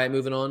 Devontae Wyatt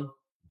moving on?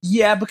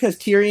 Yeah, because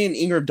Tyrion,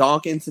 Ingram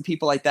Dawkins, and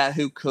people like that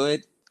who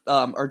could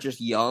are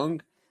just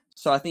young.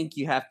 So I think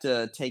you have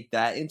to take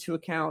that into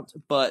account.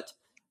 But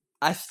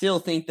I still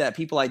think that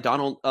people like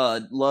Donald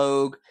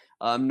Logue,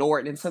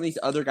 Norton, and some of these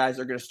other guys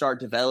are going to start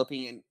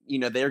developing.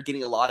 And, they're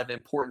getting a lot of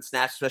important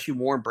snaps, especially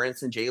Warren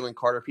Brinson, Jalen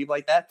Carter, people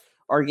like that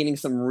are getting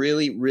some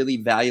really, really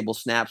valuable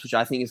snaps, which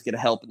I think is going to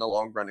help in the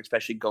long run,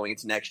 especially going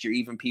into next year.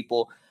 Even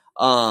people,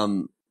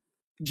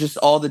 just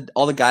all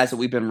the guys that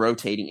we've been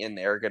rotating in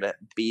there are going to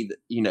be,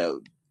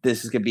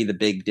 this is going to be the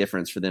big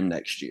difference for them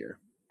next year.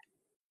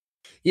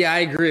 Yeah, I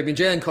agree. I mean,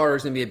 Jalen Carter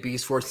is going to be a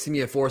beast for us. He's going to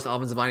be a force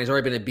offensive line. He's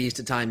already been a beast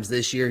at times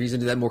this year. He's going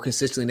to do that more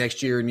consistently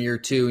next year in year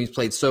 2. He's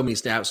played so many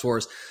snaps for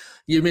us.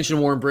 You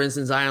mentioned Warren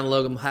Brinson, Zion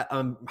Logan.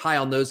 I'm high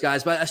on those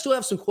guys, but I still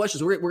have some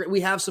questions. We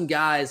have some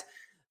guys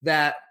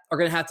that are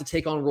going to have to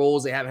take on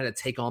roles they haven't had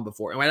to take on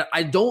before. And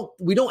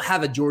we don't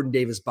have a Jordan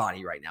Davis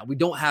body right now. We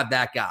don't have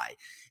that guy.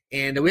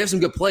 And we have some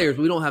good players,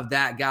 but we don't have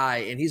that guy.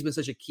 And he's been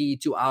such a key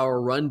to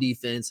our run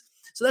defense.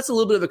 So that's a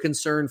little bit of a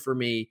concern for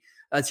me.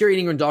 Tyrion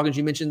Ingram-Dawkins,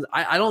 you mentioned,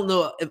 I don't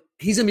know if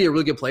he's going to be a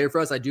really good player for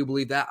us. I do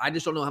believe that. I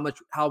just don't know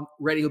how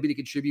ready he'll be to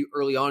contribute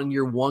early on in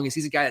year 1, because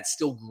he's a guy that's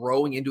still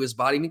growing into his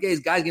body. I mean, guy's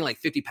getting like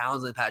 50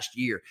 pounds in the past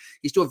year.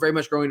 He's still very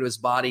much growing into his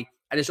body.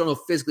 I just don't know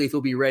physically if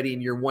he'll be ready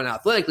in year 1.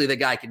 Athletically, the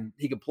guy can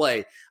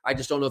play. I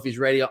just don't know if he's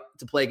ready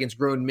to play against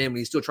grown men when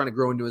he's still trying to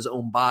grow into his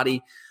own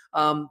body.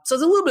 So it's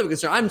a little bit of a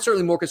concern. I'm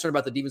certainly more concerned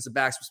about the defensive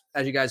backs,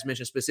 as you guys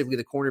mentioned, specifically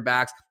the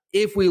cornerbacks.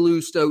 If we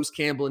lose Stokes,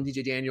 Campbell, and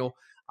DJ Daniel,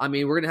 I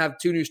mean, we're going to have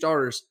 2 new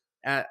starters.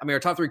 Our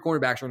top 3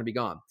 cornerbacks are going to be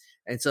gone.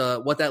 And so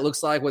what that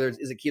looks like, whether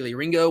is it Kelee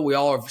Ringo, we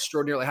all are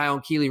extraordinarily high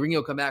on Kelee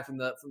Ringo, come back from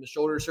the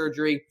shoulder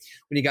surgery.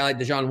 When you got like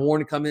DeJuan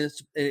Warren to come in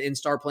and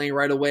start playing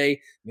right away,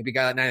 maybe a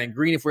guy like Nyland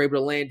Green if we're able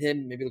to land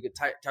him, maybe look at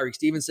Tyreek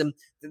Stevenson.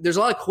 There's a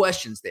lot of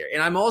questions there.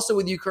 And I'm also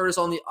with you, Curtis,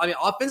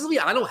 offensively,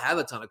 I don't have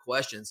a ton of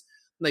questions.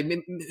 Like,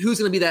 who's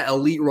going to be that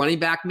elite running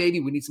back maybe?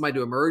 We need somebody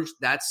to emerge.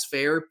 That's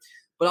fair.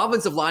 But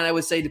offensive line, I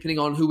would say, depending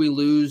on who we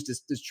lose,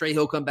 does Trey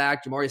Hill come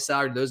back? Jamari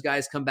Salyer, do those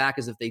guys come back?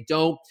 As if they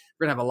don't,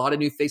 we're going to have a lot of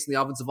new faces in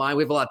the offensive line.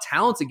 We have a lot of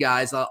talented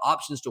guys, a lot of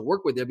options to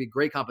work with. There'll be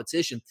great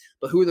competition.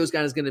 But who are those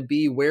guys going to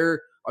be?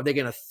 Where are they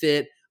going to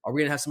fit? Are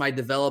we going to have somebody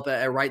develop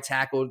at right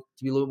tackle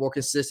to be a little bit more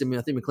consistent? I mean,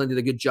 I think McClendon did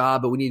a good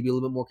job, but we need to be a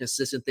little bit more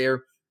consistent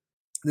there.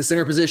 The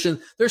center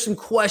position, there's some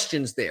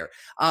questions there.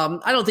 I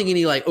don't think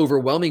any like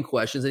overwhelming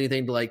questions,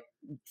 anything to like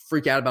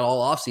freak out about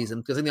all offseason,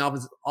 because I think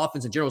the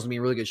offense in general is going to be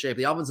in really good shape.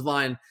 The offensive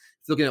line,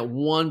 if you're looking at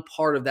one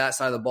part of that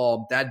side of the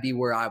ball, that'd be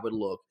where I would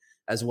look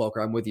as well.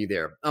 I'm with you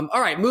there.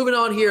 All right, moving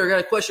on here. I got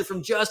a question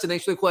from Justin.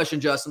 Thanks for the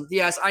question, Justin.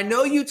 Yes, I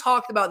know you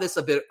talked about this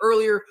a bit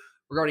earlier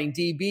regarding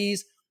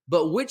DBs,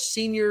 but which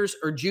seniors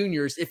or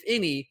juniors, if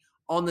any,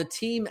 on the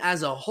team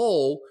as a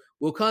whole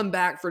will come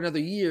back for another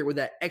year with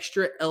that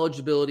extra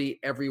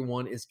eligibility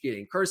everyone is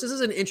getting? Curtis, this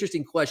is an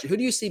interesting question. Who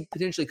do you see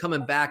potentially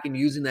coming back and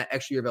using that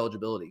extra year of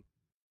eligibility?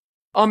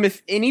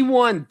 If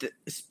anyone,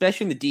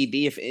 especially in the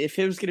DB, if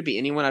it was going to be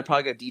anyone, I'd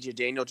probably go DJ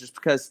Daniel, just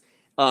because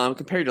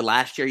compared to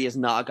last year, he has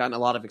not gotten a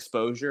lot of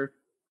exposure.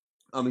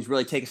 He's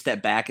really taken a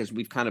step back as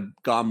we've kind of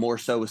gone more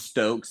so with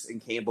Stokes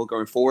and Campbell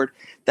going forward.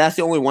 That's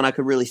the only one I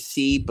could really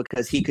see,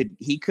 because he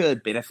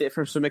could benefit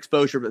from some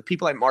exposure. But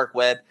people like Mark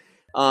Webb,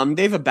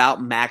 they've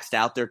about maxed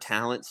out their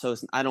talent, so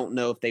I don't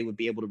know if they would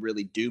be able to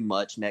really do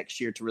much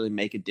next year to really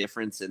make a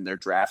difference in their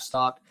draft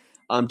stock.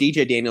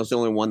 DJ Daniel's the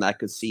only one that I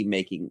could see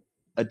making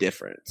a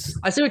difference.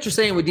 I see what you're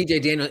saying with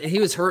DJ Daniel. He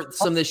was hurt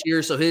some this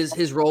year, so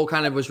his role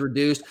kind of was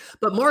reduced.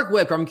 But Mark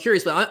Webb, I'm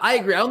curious, but I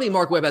agree. I don't think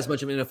Mark Webb has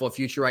much of an NFL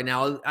future right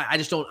now. I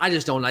just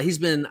don't know. He's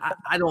been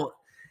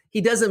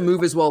he doesn't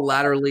move as well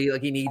laterally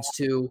like he needs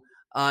to.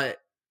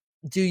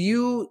 Do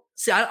you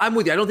see? I'm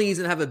with you. I don't think he's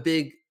gonna have a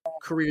big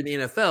career in the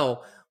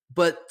NFL.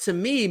 But to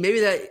me, maybe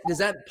does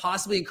that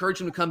possibly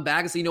encourage him to come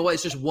back and say, you know what,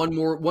 it's just one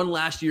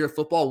last year of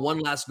football, one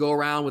last go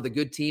around with a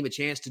good team, a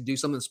chance to do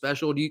something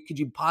special. Could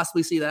you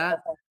possibly see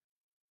that?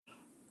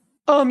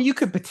 You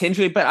could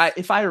potentially, but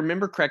if I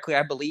remember correctly,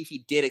 I believe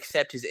he did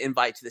accept his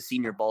invite to the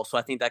Senior Bowl, so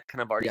I think that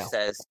kind of already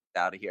says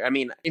out of here. I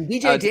mean, and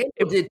DJ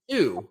Daniel did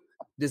too.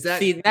 Does that?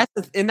 See,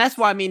 that's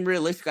why, I mean,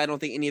 realistically, I don't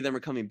think any of them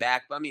are coming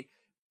back. But I mean,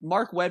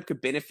 Mark Webb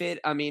could benefit.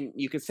 I mean,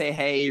 you could say,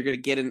 hey, you're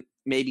going to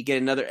maybe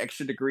get another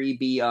extra degree,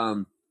 be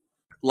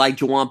like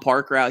Juwan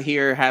Parker out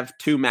here, have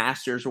 2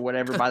 masters or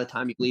whatever by the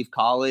time you leave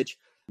college.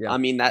 Yeah. I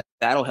mean,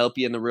 that'll help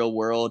you in the real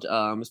world,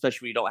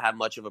 especially when you don't have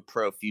much of a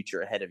pro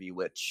future ahead of you,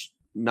 which.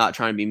 Not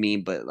trying to be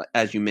mean, but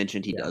as you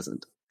mentioned, he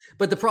doesn't.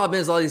 But the problem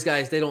is, all these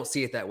guys, they don't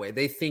see it that way.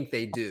 They think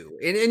they do.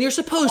 And you're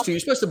supposed to. You're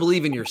supposed to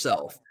believe in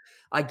yourself.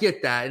 I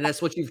get that, and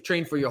that's what you've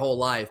trained for your whole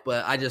life.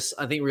 But I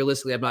think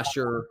realistically, I'm not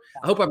sure.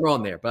 I hope I'm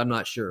wrong there, but I'm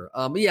not sure.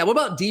 But yeah, what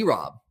about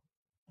D-Rob?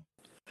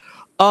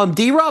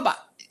 D-Rob,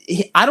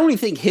 I don't even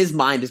think his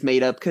mind is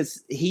made up,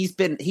 because he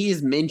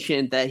has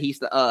mentioned that he's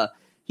the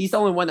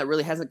only one that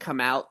really hasn't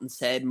come out and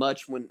said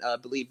much when I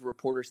believe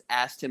reporters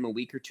asked him a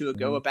week or two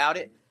ago about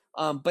it.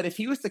 But if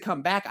he was to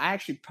come back, I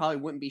actually probably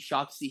wouldn't be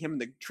shocked to see him in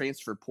the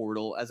transfer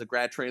portal as a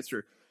grad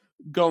transfer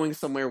going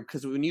somewhere,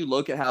 because when you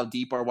look at how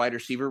deep our wide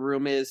receiver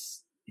room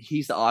is,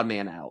 he's the odd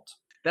man out.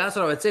 That's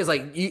what I would say. Is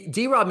like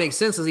D-Rob makes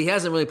sense, because he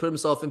hasn't really put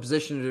himself in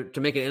position to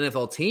make an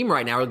NFL team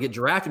right now or get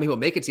drafted. Maybe he'll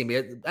make a team. He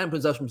hasn't put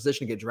himself in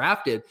position to get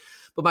drafted.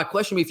 But my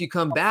question would be, if you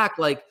come back,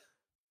 like,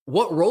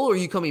 what role are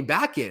you coming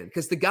back in?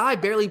 Because the guy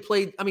barely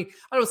played. I mean,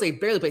 I don't say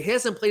barely, but he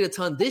hasn't played a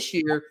ton this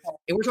year.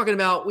 And we're talking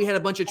about, we had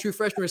a bunch of true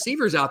freshman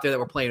receivers out there that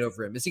were playing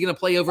over him. Is he going to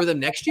play over them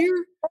next year?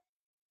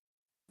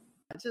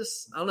 I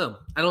don't know.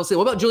 I don't see.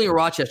 What about Julian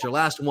Rochester?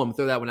 Last one. We'll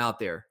throw that one out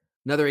there.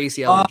 Another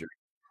ACL injury.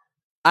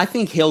 I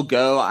think he'll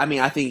go. I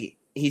mean, I think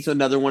he's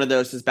another one of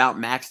those that's about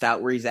maxed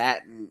out where he's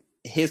at. And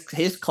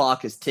his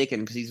clock is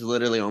ticking because he's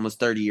literally almost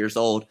 30 years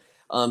old.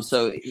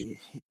 So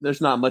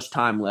there's not much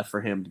time left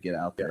for him to get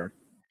out there.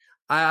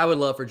 I would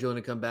love for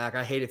Julian to come back.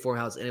 I hate it for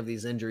him how it's ended with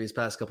these injuries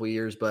past couple of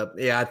years, but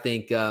yeah, I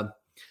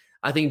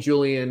think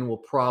Julian will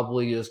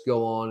probably just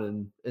go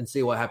on and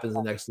see what happens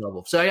in the next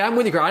level. So yeah, I'm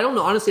with you, Kirby. I don't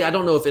know. Honestly, I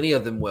don't know if any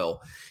of them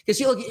will.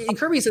 Because look, and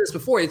Kirby said this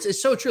before.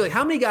 It's so true. Like,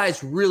 how many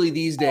guys really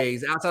these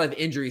days, outside of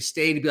injury,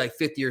 stay to be like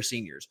fifth-year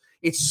seniors?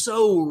 It's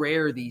so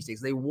rare these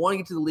days. They want to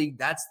get to the league.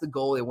 That's the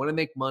goal. They want to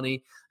make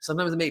money.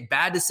 Sometimes they make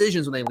bad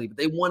decisions when they leave, but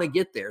they want to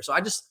get there. So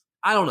I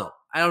don't know.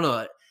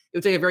 It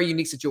would take a very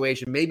unique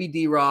situation. Maybe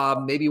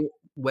D-Rob, maybe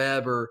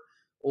Webb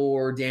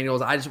or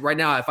Daniels. Right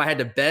now, if I had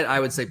to bet, I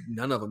would say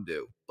none of them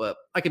do, but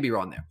I could be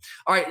wrong there.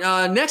 All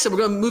right, next up, we're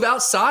going to move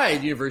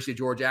outside University of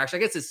Georgia. Actually,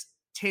 I guess it's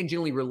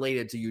tangentially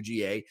related to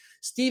UGA.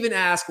 Steven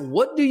asks,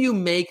 what do you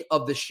make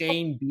of the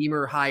Shane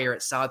Beamer hire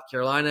at South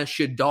Carolina?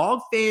 Should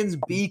Dog fans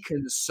be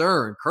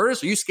concerned?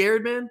 Curtis, are you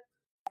scared, man?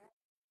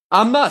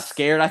 I'm not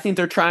scared. I think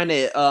they're trying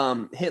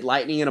to hit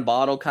lightning in a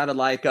bottle, kind of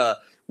like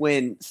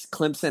when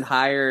Clemson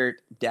hired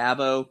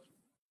Dabo.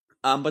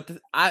 But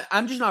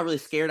I'm just not really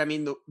scared. I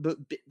mean,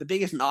 the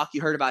biggest knock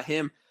you heard about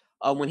him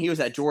when he was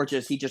at Georgia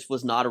is he just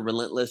was not a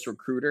relentless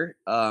recruiter.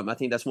 I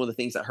think that's one of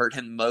the things that hurt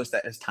him most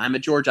at his time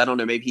at Georgia. I don't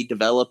know, maybe he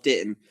developed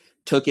it and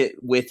took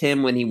it with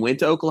him when he went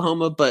to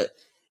Oklahoma. But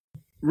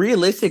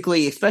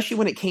realistically, especially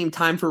when it came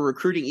time for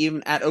recruiting,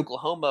 even at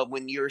Oklahoma,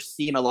 when you're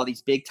seeing a lot of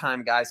these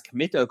big-time guys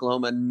commit to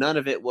Oklahoma, none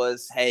of it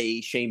was,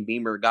 hey, Shane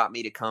Beamer got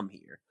me to come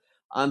here.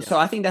 So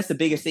I think that's the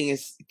biggest thing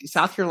is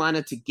South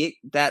Carolina, to get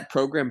that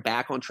program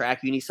back on track.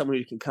 You need someone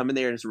who can come in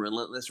there as a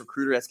relentless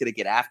recruiter that's going to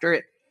get after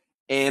it.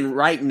 And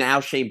right now,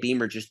 Shane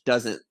Beamer just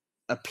doesn't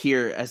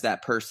appear as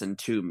that person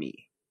to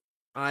me.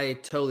 I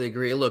totally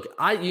agree. Look,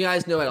 you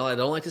guys know I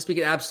don't like to speak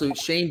in absolute.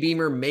 Shane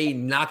Beamer may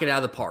knock it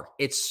out of the park.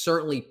 It's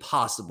certainly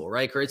possible,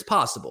 right? It's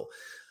possible.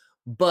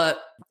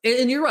 But,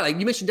 and you're right, like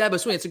you mentioned Dabo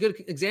Swinney. It's a good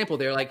example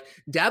there. Like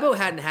Dabo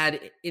hadn't had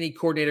any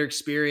coordinator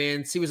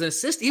experience. He was an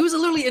assistant. He was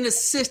literally an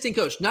assistant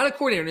coach, not a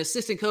coordinator, an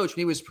assistant coach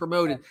when he was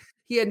promoted.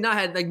 He had not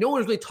had, like, no one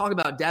was really talking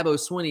about Dabo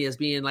Swinney as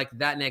being like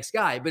that next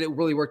guy, but it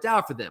really worked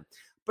out for them.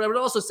 But I would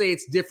also say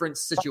it's different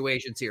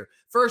situations here.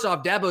 First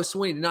off, Dabo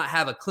Swinney did not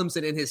have a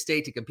Clemson in his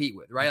state to compete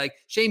with, right? Like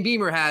Shane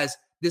Beamer has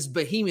this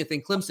behemoth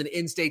in Clemson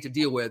in state to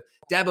deal with.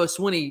 Dabo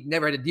Swinney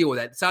never had to deal with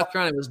that. South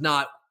Carolina was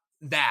not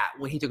that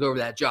when he took over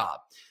that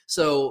job.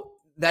 So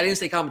that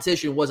in-state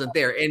competition wasn't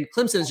there. And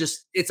Clemson is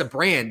just, it's a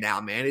brand now,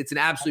 man. It's an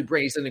absolute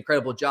brand. He's done an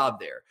incredible job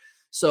there.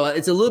 So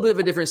it's a little bit of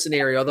a different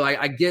scenario, although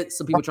I get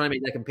some people trying to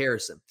make that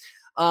comparison.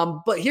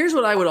 But here's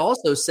what I would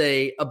also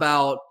say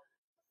about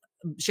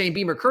Shane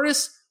Beamer.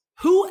 Curtis,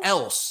 who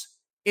else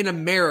in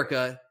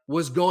America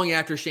was going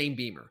after Shane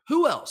Beamer?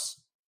 Who else?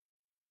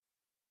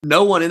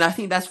 No one. And I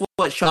think that's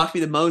what shocked me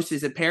the most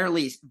is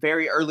apparently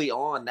very early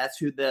on, that's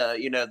who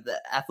the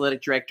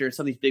athletic director and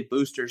some of these big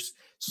boosters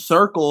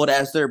circled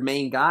as their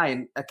main guy.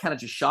 And that kind of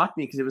just shocked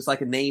me because it was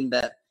like a name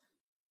that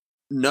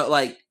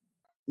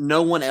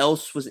no one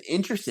else was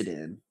interested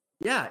in.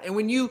 Yeah, and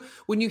when you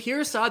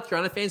hear South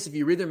Carolina fans, if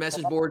you read their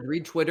message boards,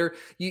 read Twitter,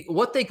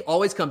 what they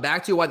always come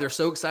back to, why they're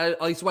so excited,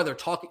 at least why they're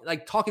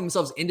talking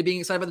themselves into being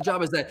excited about the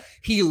job, is that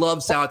he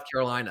loves South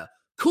Carolina.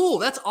 Cool,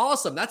 that's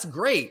awesome, that's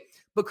great.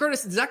 But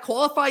Curtis, does that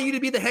qualify you to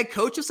be the head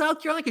coach of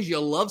South Carolina because you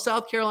love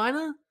South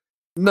Carolina?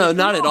 No,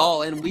 not at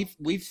all. And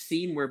we've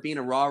seen where being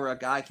a rah-rah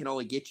guy can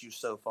only get you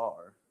so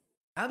far.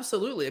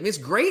 Absolutely. I mean, it's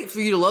great for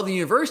you to love the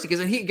university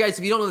because, guys,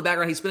 if you don't know the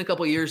background, he spent a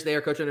couple of years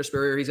there, Coach under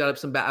Spurrier. He's got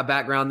some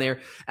background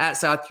there at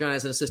South Carolina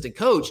as an assistant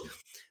coach.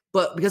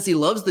 But because he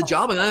loves the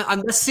job, and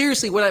that's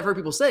seriously what I've heard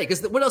people say.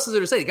 Because what else is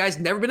there to say? The guy's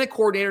never been a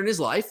coordinator in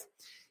his life.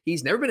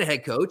 He's never been a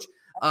head coach.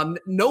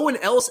 No one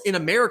else in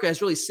America has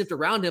really sniffed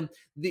around him.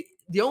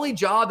 The only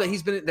job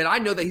that I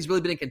know that he's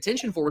really been in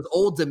contention for was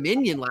Old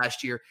Dominion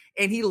last year,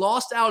 and he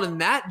lost out in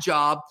that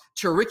job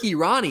to Ricky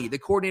Ronnie, the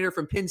coordinator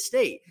from Penn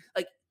State.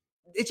 Like,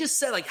 it just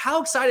said, like,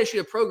 how excited should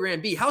a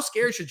program be? How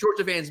scared should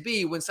Georgia fans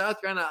be when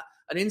South Carolina,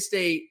 an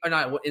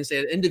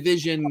in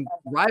division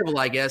rival,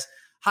 I guess,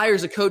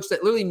 hires a coach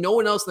that literally no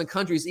one else in the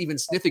country is even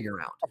sniffing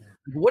around?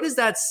 What does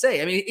that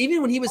say? I mean,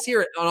 even when he was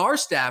here on our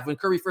staff, when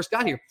Kirby first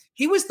got here,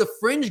 he was the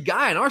fringe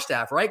guy on our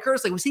staff, right,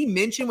 Curtis? Like, was he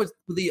mentioned with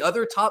the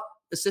other top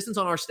assistants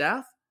on our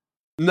staff?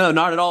 No,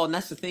 not at all. And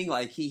that's the thing.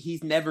 Like,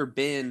 he's never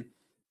been,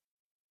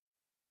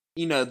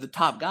 the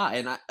top guy.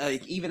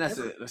 And even as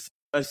an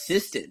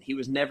assistant, he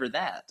was never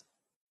that.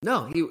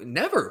 No, he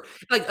never.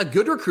 Like a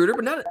good recruiter,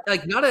 but not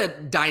a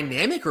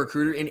dynamic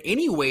recruiter in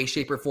any way,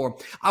 shape, or form.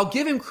 I'll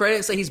give him credit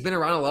and say he's been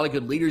around a lot of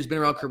good leaders, been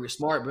around Kirby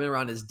Smart, been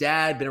around his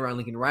dad, been around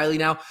Lincoln Riley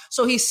now.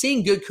 So he's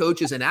seeing good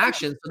coaches in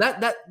action. So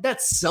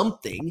that's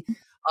something.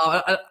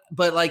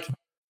 But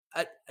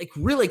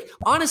really,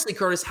 honestly,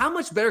 Curtis, how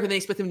much better can they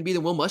expect him to be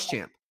than Will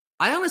Muschamp?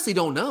 I honestly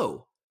don't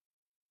know.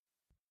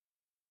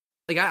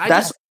 Like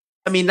that's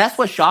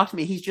what shocked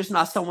me. He's just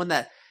not someone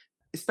that,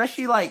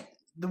 especially like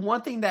the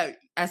one thing that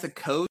as a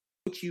coach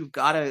you've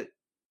got to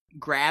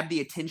grab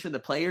the attention of the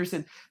players.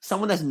 And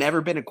someone that's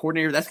never been a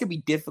coordinator, that's going to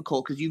be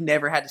difficult because you've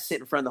never had to sit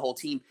in front of the whole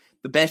team.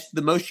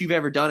 The most you've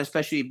ever done,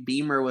 especially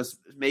Beamer, was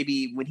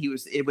maybe when he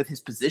was with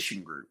his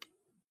position group.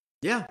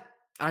 Yeah,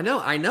 I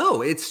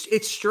know.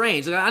 It's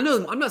strange. Like, I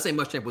know. I'm not saying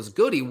Muschamp was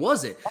good. He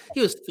wasn't.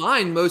 He was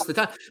fine most of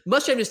the time.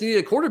 Muschamp just needed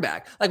a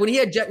quarterback. Like when he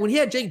had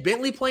Jake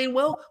Bentley playing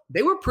well,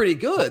 they were pretty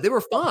good. They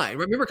were fine.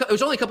 Remember, it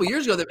was only a couple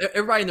years ago that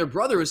everybody and their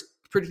brother was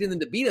predicting them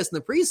to beat us in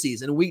the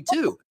preseason in week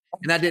 2,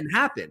 and that didn't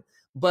happen.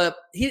 But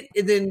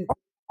then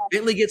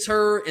Bentley gets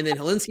hurt, and then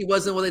Helinski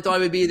wasn't what they thought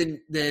it would be.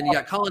 Then you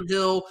got Colin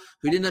Hill,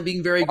 who didn't end up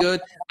being very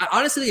good. I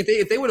honestly,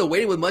 if they would have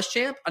waited with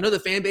Muschamp, I know the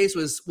fan base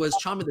was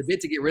chomping the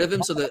bit to get rid of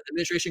him, so the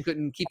administration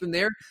couldn't keep him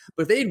there.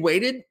 But if they had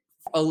waited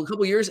a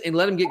couple years and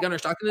let him get Gunnar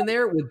Stockton in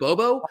there with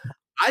Bobo,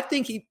 I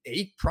think he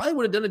probably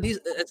would have done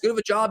as good of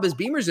a job as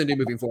Beamer's going to do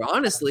moving forward.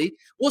 Honestly,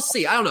 we'll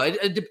see. I don't know.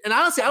 And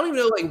honestly, I don't even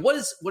know what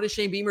is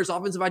Shane Beamer's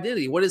offensive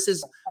identity. What is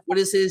his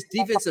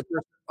defensive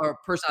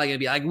personality going to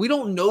be? Like, we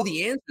don't know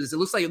the answers. It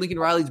looks like Lincoln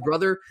Riley's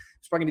brother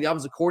is probably going to be the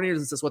offensive coordinator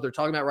since that's what they're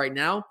talking about right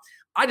now.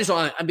 I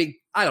don't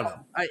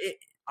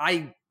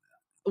know.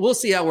 We'll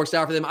see how it works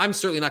out for them. I'm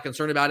certainly not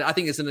concerned about it. I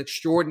think it's an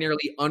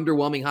extraordinarily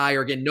underwhelming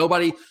hire. Again,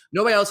 nobody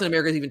else in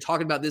America is even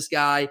talking about this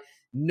guy.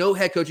 No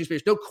head coaching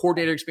experience, no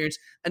coordinator experience,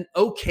 an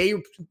okay,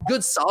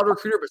 good, solid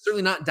recruiter, but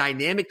certainly not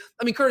dynamic.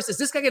 I mean, Curtis, is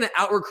this guy going to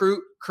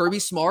out-recruit Kirby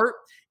Smart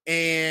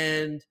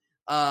and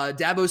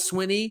Dabo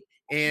Swinney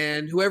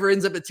and whoever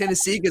ends up at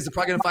Tennessee because they're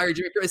probably going to fire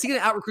Jimmy Curry? Is he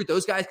going to out-recruit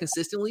those guys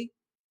consistently?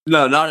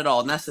 No, not at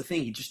all. And that's the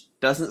thing. He just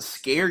doesn't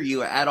scare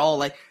you at all.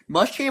 Like,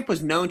 Muschamp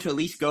was known to at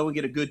least go and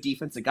get a good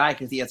defensive guy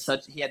because he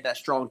had that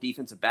strong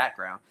defensive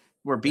background,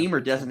 where Beamer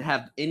doesn't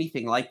have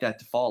anything like that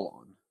to fall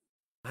on.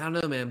 I don't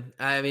know, man.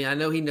 I mean, I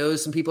know he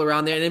knows some people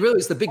around there, and it really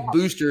is the big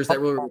boosters that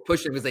really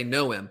push him because they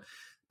know him.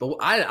 But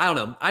I don't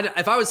know.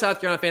 If I was a South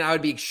Carolina fan, I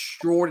would be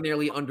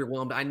extraordinarily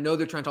underwhelmed. I know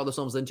they're trying to talk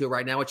themselves into it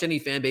right now, which any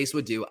fan base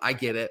would do. I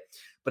get it.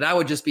 But I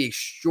would just be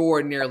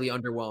extraordinarily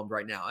underwhelmed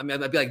right now. I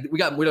mean, I'd be like, we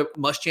got rid of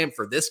Muschamp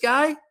for this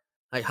guy?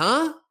 Like,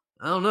 huh?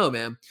 I don't know,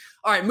 man.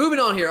 All right, moving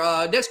on here.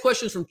 Next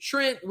question is from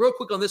Trent. Real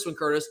quick on this one,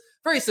 Curtis.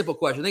 Very simple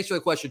question. Thanks for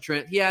the question,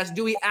 Trent. He asked,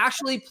 do we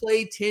actually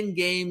play 10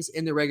 games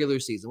in the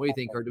regular season? What do you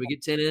think, Kurt? Do we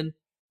get 10 in?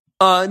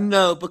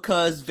 No,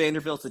 because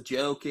Vanderbilt's a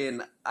joke,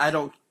 and I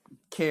don't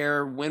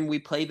care when we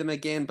play them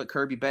again, but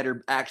Kirby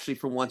better actually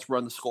for once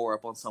run the score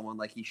up on someone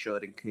like he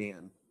should and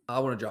can. I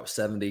want to drop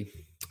 70.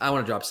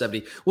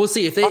 We'll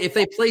see. If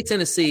they play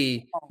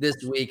Tennessee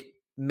this week,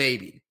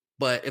 maybe.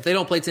 But if they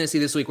don't play Tennessee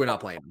this week, we're not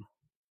playing them.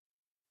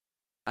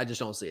 I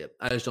just don't see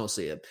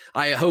it.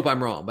 I hope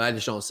I'm wrong, but I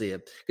just don't see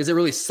it because it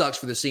really sucks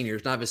for the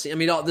seniors. Obviously, I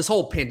mean, this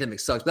whole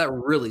pandemic sucks, but that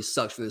really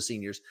sucks for the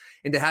seniors.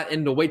 And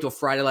to wait till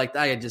Friday like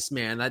that,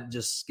 that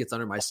just gets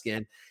under my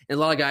skin. And a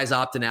lot of guys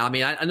opting out. I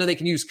mean, I know they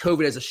can use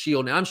COVID as a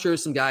shield now. I'm sure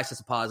some guys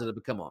test positive,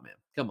 but come on, man.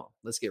 Come on.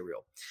 Let's get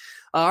real.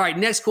 All right,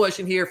 next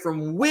question here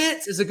from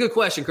Wentz is a good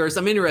question, Curtis.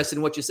 I'm interested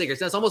in what you say,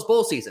 Curtis. It's almost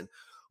bowl season.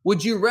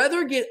 Would you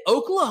rather get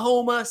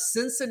Oklahoma,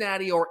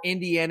 Cincinnati, or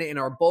Indiana in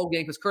our bowl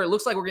game? Because, Kurt, it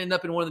looks like we're going to end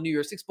up in one of the New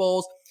Year's Six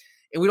bowls,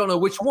 and we don't know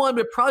which one,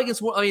 but probably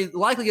against one. I mean,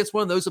 likely against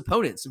one of those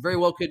opponents. It very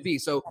well could be.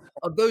 So,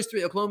 of those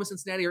three, Oklahoma,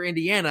 Cincinnati, or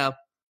Indiana,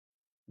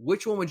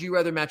 which one would you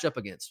rather match up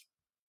against?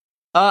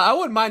 I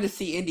wouldn't mind to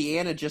see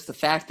Indiana, just the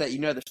fact that,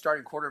 their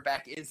starting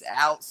quarterback is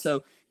out.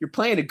 So, you're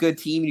playing a good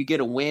team, you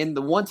get a win.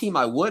 The one team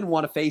I wouldn't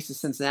want to face is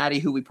Cincinnati,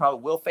 who we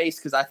probably will face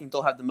because I think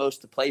they'll have the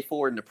most to play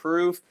for and to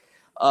prove.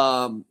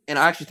 And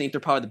I actually think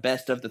they're probably the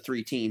best of the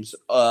three teams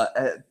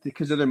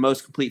because they're the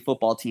most complete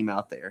football team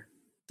out there.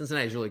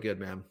 Cincinnati's really good,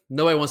 man.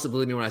 Nobody wants to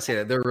believe me when I say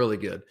that. They're really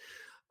good.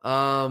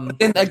 But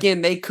then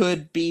again, they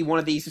could be one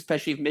of these,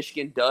 especially if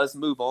Michigan does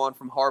move on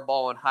from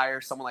Harbaugh and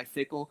hire someone like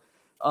Fickell.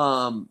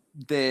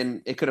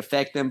 Then it could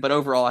affect them. But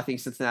overall, I think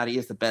Cincinnati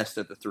is the best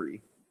of the three.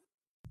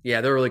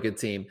 Yeah, they're a really good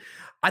team.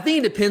 I think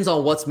it depends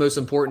on what's most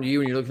important to you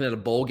when you're looking at a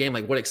bowl game.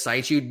 Like, what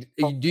excites you? Do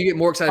you get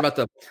more excited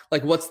about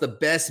what's the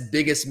best,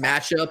 biggest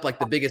matchup, like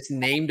the biggest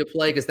name to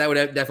play? Because that would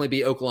definitely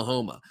be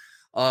Oklahoma.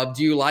 Are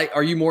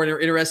you more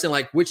interested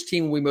in which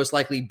team we most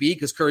likely beat?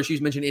 Because Curtis, you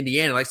mentioned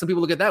Indiana. Like, some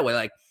people look at it that way.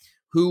 Like,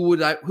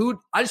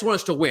 I just want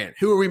us to win.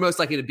 Who are we most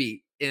likely to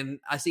beat? And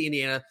I see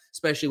Indiana,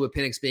 especially with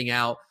Penix being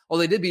out. Oh,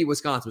 they did beat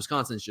Wisconsin.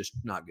 Wisconsin's just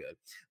not good.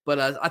 But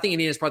I think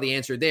Indiana's probably the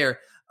answer there.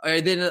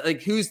 Then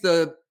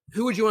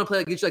who would you want to play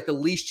that gives you the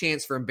least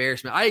chance for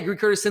embarrassment? I agree,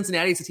 Curtis.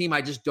 Cincinnati's a team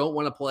I just don't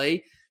want to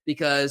play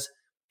because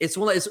it's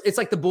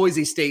like the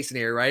Boise State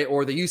scenario, right?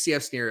 Or the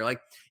UCF scenario.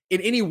 Like,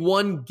 in any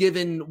one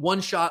given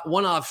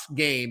one-off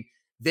game,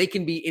 they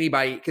can beat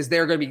anybody because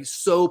they're going to be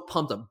so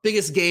pumped up.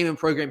 Biggest game in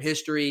program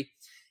history,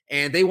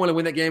 and they want to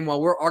win that game while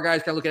our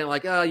guys kind of looking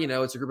at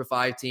it it's a group of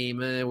 5 team,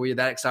 we're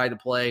that excited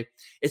to play.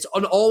 It's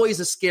always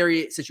a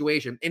scary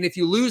situation. And if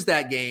you lose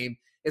that game,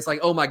 it's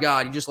like, oh my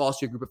God, you just lost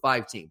to a group of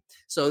 5 team.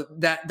 So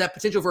that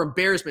potential for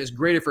embarrassment is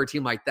greater for a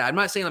team like that. I'm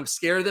not saying I'm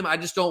scared of them. I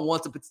just don't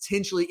want to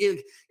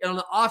potentially, on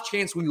the off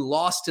chance we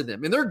lost to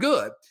them, and they're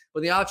good,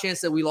 but the off chance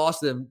that we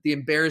lost to them, the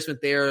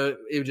embarrassment there,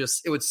 it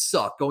would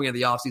suck going into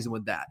the offseason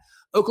with that.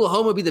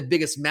 Oklahoma would be the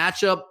biggest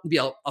matchup. It'd be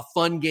a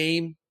fun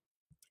game.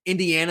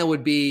 Indiana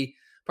would be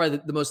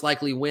probably the most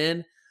likely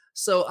win.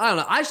 So I don't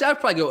know. I'd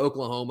probably go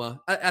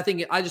Oklahoma. I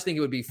just think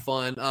it would be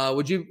fun.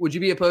 Would you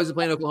be opposed to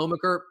playing Oklahoma,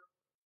 Kurt?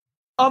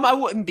 I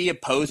wouldn't be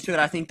opposed to it.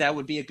 I think that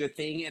would be a good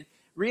thing. And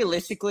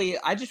realistically,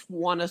 I just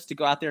want us to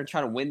go out there and try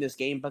to win this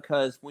game,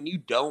 because when you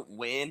don't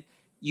win,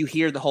 you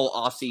hear the whole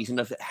offseason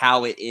of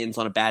how it ends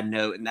on a bad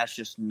note, and that's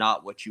just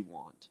not what you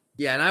want.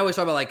 Yeah, and I always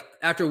talk about, like,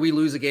 after we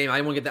lose a game,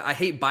 I want to get that. I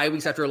hate bye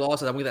weeks after a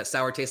loss, so I want to get that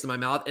sour taste in my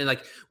mouth. And,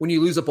 like, when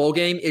you lose a bowl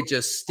game, it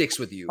just sticks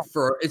with you.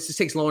 It just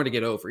takes longer to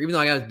get over, even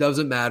though it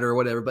doesn't matter or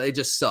whatever, but it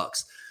just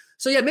sucks.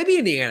 So, yeah, maybe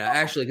Indiana,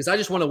 actually, because I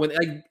just want to win.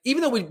 Like,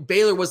 even though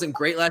Baylor wasn't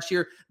great last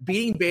year,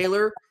 beating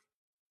Baylor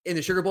in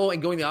the Sugar Bowl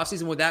and going the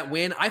offseason with that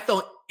win, I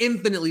felt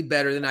infinitely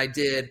better than I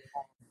did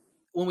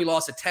when we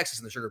lost to Texas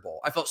in the Sugar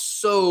Bowl. I felt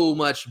so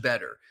much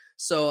better.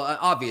 So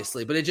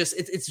obviously, but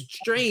it's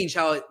strange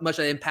how much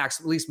that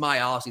impacts at least my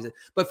offseason.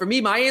 But for me,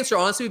 my answer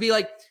honestly would be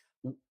like,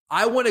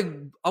 I want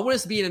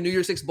us to be in a New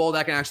Year's Six bowl that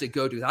I can actually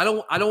go to.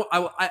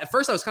 At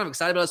first I was kind of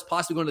excited about us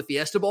possibly going to the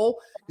Fiesta Bowl,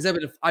 because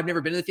I've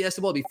never been to the Fiesta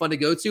Bowl. It'd be fun to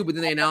go to, but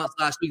then they announced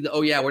last week that,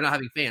 oh yeah, we're not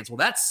having fans. Well,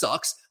 that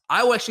sucks.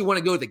 I actually want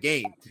to go to the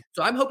game.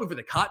 So I'm hoping for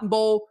the Cotton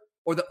Bowl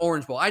or the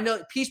Orange Bowl. I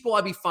know Peach Bowl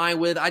I'd be fine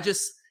with.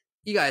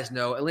 You guys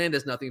know, Atlanta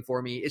does nothing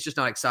for me. It's just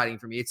not exciting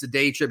for me. It's a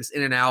day trip. It's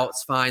in and out.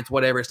 It's fine. It's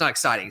whatever. It's not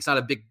exciting. It's not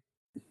a big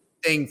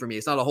thing for me.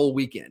 It's not a whole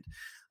weekend.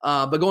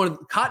 But going to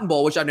the Cotton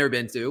Bowl, which I've never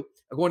been to,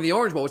 or going to the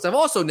Orange Bowl, which I've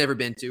also never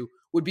been to,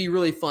 would be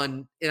really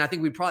fun. And I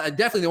think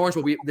definitely the Orange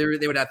Bowl, they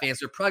would have fans.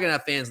 They're probably going to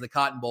have fans in the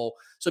Cotton Bowl.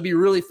 So it'd be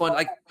really fun.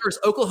 Like, first,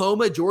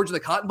 Oklahoma, Georgia, the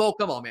Cotton Bowl.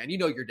 Come on, man. You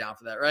know you're down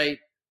for that, right?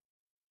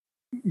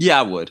 Yeah,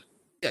 I would.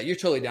 Yeah, you're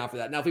totally down for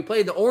that. Now, if we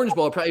played the Orange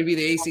Bowl, it'd probably be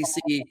the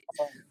ACC.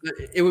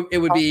 It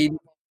would be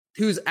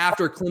who's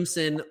after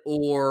Clemson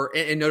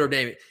and Notre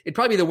Dame. It'd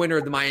probably be the winner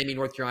of the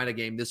Miami-North Carolina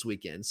game this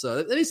weekend.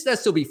 So that'd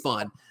still be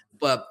fun.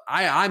 But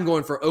I'm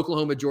going for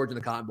Oklahoma, Georgia, in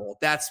the Cotton Bowl.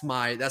 That's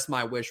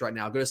my wish right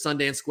now. Go to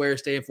Sundance Square,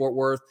 stay in Fort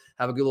Worth,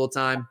 have a good little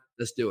time.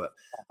 Let's do it.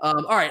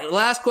 All right,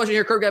 last question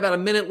here. Kurt, got about a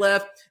minute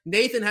left.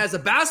 Nathan has a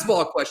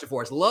basketball question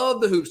for us.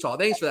 Love the hoops talk.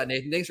 Thanks for that,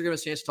 Nathan. Thanks for giving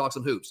us a chance to talk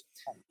some hoops.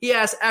 He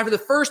asks, after the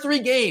first 3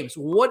 games,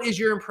 what is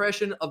your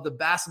impression of the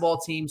basketball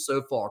team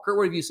so far? Kurt,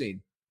 what have you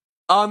seen?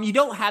 You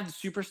don't have the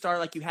superstar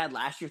like you had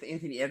last year with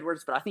Anthony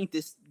Edwards, but I think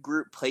this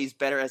group plays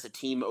better as a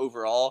team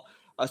overall,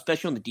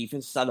 especially on the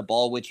defensive side of the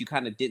ball, which you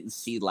kind of didn't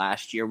see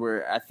last year,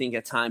 where I think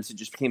at times it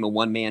just became a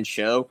one-man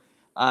show.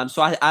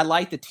 So I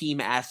like the team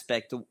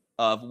aspect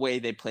of the way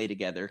they play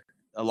together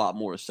a lot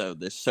more so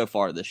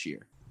far this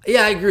year.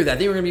 Yeah, I agree with that. I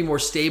think we're going to be more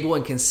stable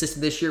and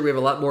consistent this year. We have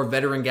a lot more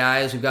veteran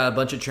guys. We've got a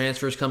bunch of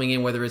transfers coming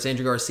in, whether it's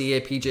Andrew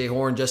Garcia, PJ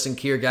Horn, Justin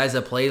Keir, guys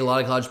that played a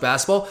lot of college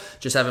basketball,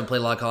 just haven't played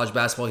a lot of college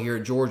basketball here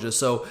at Georgia.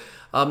 So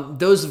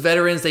those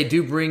veterans, they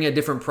do bring a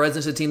different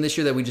presence to the team this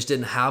year that we just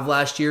didn't have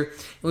last year.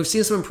 And we've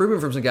seen some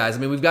improvement from some guys. I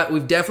mean, we've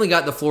definitely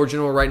got the floor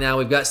general right now.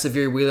 We've got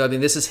Sahvir Wheeler. I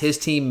mean, this is his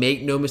team.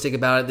 Make no mistake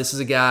about it. This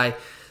is a guy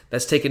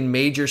that's taken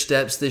major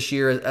steps this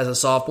year as a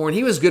sophomore, and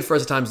he was good for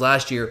us at times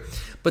last year.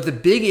 But the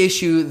big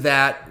issue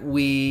that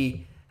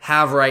we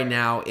have right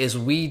now is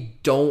we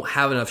don't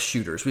have enough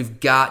shooters. We've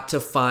got to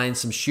find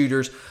some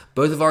shooters.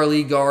 Both of our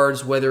lead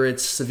guards, whether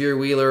it's Sahvir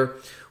Wheeler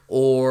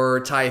or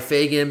Ty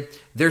Fagan,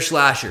 they're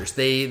slashers.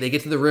 They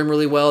get to the rim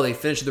really well. They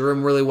finish the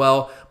rim really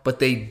well, but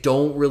they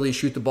don't really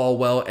shoot the ball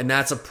well, and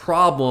that's a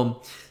problem,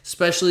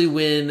 especially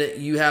when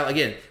you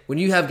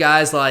have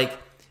guys like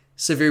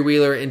Sahvir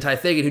Wheeler and Ty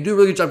Fagan, who do a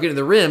really good job getting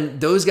to the rim.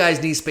 Those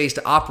guys need space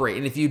to operate.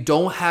 And if you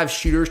don't have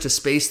shooters to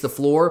space the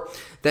floor,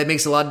 that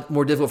makes it a lot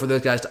more difficult for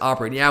those guys to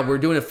operate. Yeah, we're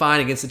doing it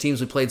fine against the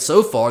teams we played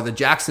so far, the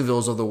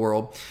Jacksonvilles of the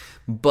world,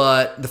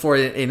 but the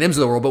Florida A&Ms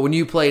of the world. But when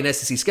you play an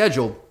SEC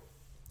schedule,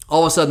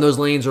 all of a sudden those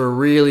lanes are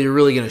really,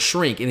 really going to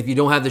shrink. And if you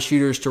don't have the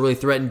shooters to really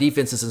threaten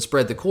defenses and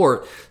spread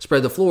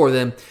the floor,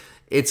 then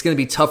it's going to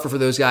be tougher for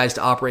those guys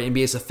to operate and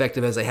be as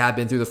effective as they have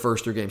been through the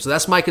first 3 games. So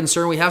that's my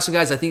concern. We have some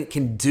guys I think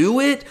can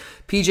do it.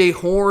 PJ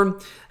Horn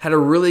had a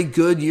really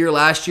good year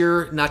last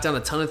year, knocked down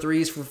a ton of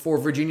threes for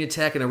Virginia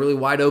Tech and a really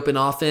wide open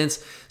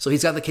offense. So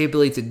he's got the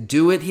capability to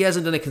do it. He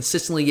hasn't done it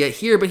consistently yet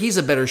here, but he's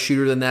a better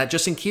shooter than that.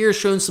 Justin Keir has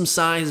shown some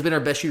signs. He's been our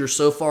best shooter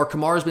so far.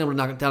 Kamar's been able to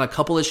knock down a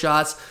couple of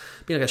shots,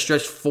 being like a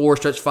stretch 4,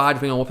 stretch 5,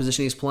 depending on what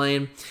position he's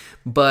playing.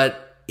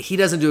 But he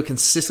doesn't do it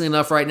consistently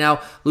enough right now.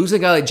 Losing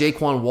a guy like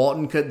Jaquan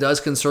Walton does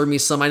concern me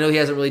some. I know he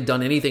hasn't really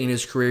done anything in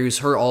his career. He was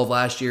hurt all of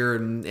last year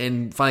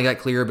and finally got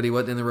clear, but he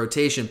wasn't in the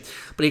rotation.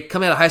 But he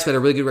coming out of high school had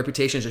a really good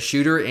reputation as a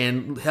shooter,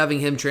 and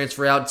having him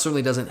transfer out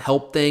certainly doesn't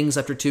help things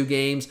after 2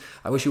 games.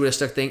 I wish he would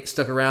have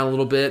stuck around a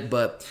little bit,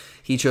 but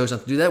he chose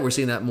not to do that. We're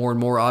seeing that more and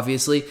more,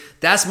 obviously.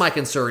 That's my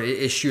concern,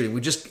 is shooting.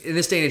 In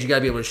this day and age, you got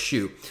to be able to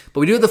shoot. But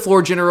we do have the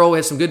floor general. We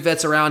have some good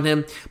vets around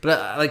him.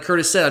 But like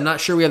Curtis said, I'm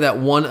not sure we have that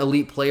one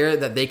elite player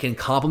that they can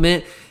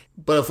complement.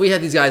 But if we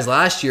had these guys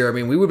last year, I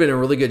mean, we would have been in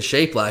really good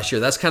shape last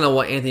year. That's kind of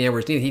what Anthony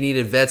Edwards needed. He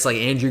needed vets like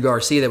Andrew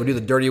Garcia that would do the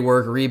dirty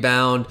work,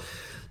 rebound,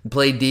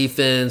 play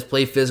defense,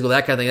 play physical,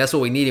 that kind of thing. That's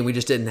what we needed. We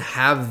just didn't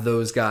have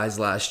those guys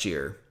last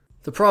year.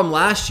 The problem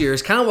last year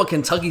is kind of what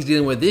Kentucky's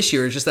dealing with this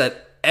year. It's just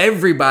that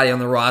everybody on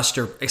the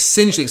roster,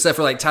 essentially, except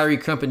for like Tyree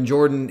Crump and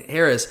Jordan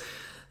Harris,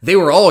 they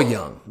were all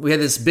young. We had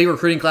this big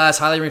recruiting class,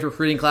 highly ranked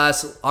recruiting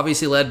class,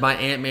 obviously led by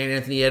Ant-Man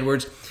Anthony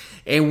Edwards.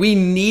 And we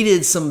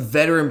needed some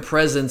veteran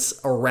presence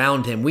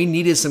around him. We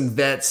needed some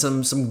vets,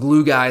 some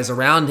glue guys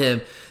around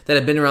him that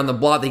had been around the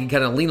block that could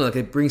kind of lean on, that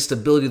could bring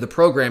stability to the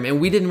program.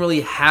 And we didn't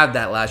really have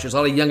that last year. There's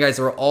a lot of young guys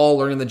that were all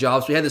learning the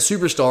jobs. We had the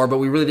superstar, but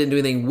we really didn't do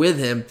anything with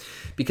him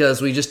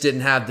because we just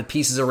didn't have the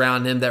pieces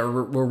around him that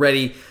were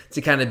ready to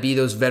kind of be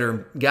those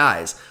veteran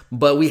guys.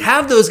 But we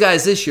have those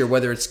guys this year,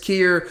 whether it's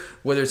Keir,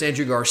 whether it's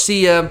Andrew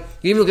Garcia.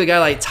 You even look at a guy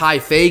like Ty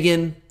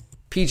Fagan,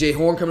 PJ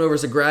Horn coming over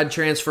as a grad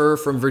transfer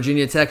from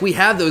Virginia Tech. We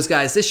have those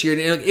guys this year,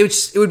 and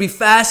it would be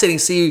fascinating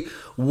to see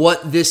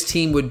what this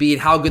team would be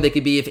and how good they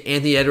could be if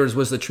Anthony Edwards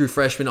was the true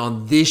freshman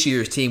on this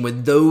year's team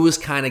with those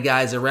kind of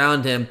guys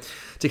around him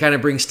to kind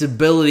of bring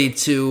stability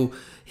to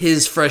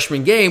his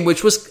freshman game,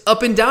 which was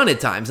up and down at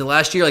times. And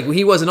last year, like when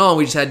he wasn't on,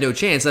 we just had no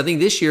chance. I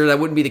think this year that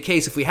wouldn't be the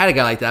case if we had a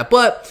guy like that.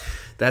 But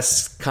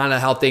that's kind of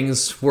how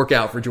things work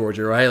out for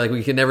Georgia, right? Like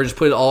we can never just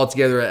put it all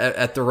together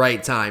at the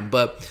right time.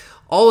 But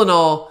all in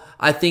all,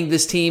 I think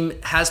this team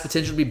has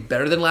potential to be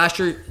better than last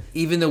year,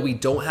 even though we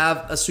don't have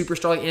a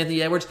superstar like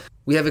Anthony Edwards.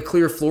 We have a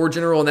clear floor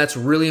general, and that's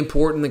really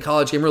important in the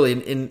college game, really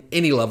in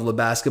any level of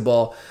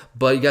basketball.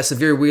 But you got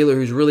Severe Wheeler,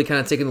 who's really kind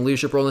of taking the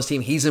leadership role in this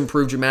team. He's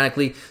improved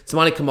dramatically.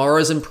 Tamani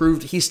Kamara's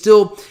improved.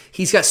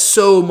 He's got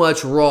so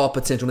much raw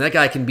potential. I mean, that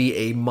guy can be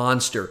a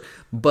monster.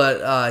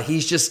 But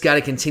he's just got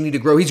to continue to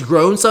grow. He's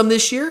grown some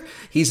this year.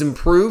 He's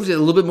improved a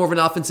little bit more of an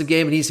offensive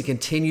game, and he needs to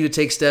continue to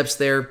take steps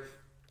there.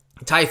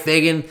 Ty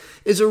Fagan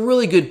is a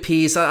really good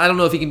piece. I don't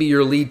know if he can be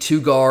your lead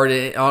two guard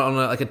on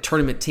a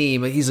tournament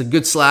team. He's a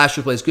good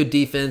slasher, plays good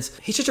defense.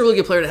 He's just a really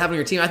good player to have on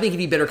your team. I think he'd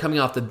be better coming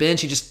off the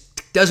bench. He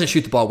just doesn't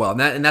shoot the ball well,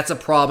 and that's a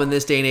problem in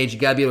this day and age. You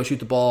got to be able to shoot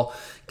the ball.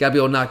 You got to be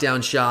able to knock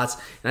down shots.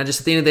 And at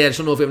the end of the day, I just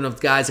don't know if we have enough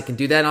guys that can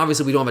do that. And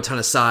obviously, we don't have a ton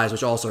of size,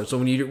 which also. So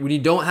when you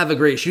don't have a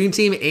great shooting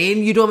team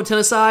and you don't have a ton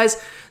of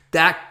size,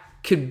 that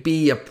could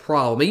be a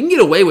problem. You can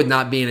get away with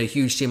not being a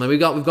huge team. Like we've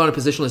gone to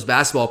positionless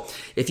basketball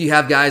if you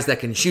have guys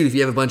that can shoot, if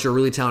you have a bunch of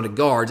really talented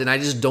guards, and I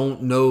just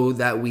don't know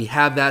that we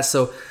have that.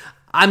 So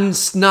I'm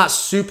not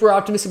super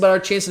optimistic about our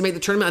chance to make the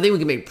tournament. I think we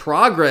can make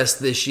progress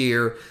this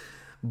year,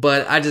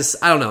 but I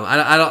don't know.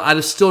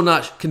 I'm still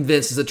not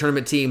convinced as a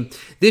tournament team.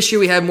 This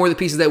year we have more of the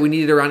pieces that we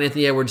needed around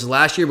Anthony Edwards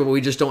last year, but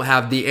we just don't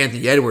have the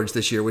Anthony Edwards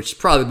this year, which is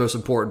probably the most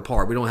important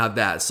part. We don't have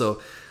that.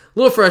 So a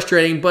little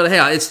frustrating, but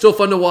hey, it's still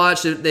fun to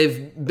watch.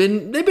 They've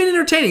been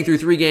entertaining through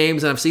 3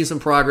 games, and I've seen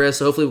some progress,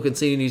 so hopefully we'll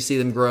continue to see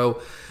them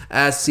grow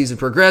as the season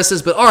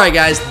progresses. But all right,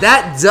 guys,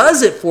 that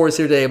does it for us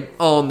here today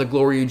on the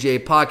Glory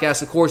UGA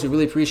podcast. Of course, we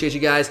really appreciate you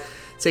guys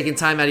taking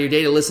time out of your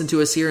day to listen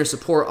to us here and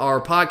support our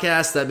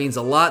podcast. That means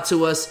a lot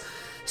to us.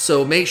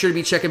 So make sure to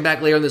be checking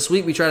back later on this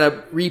week. We try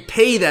to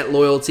repay that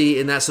loyalty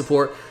and that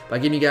support by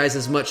giving you guys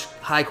as much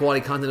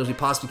high-quality content as we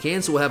possibly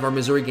can. So we'll have our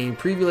Missouri game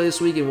preview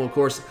this week, and we'll, of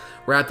course,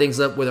 wrap things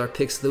up with our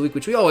picks of the week,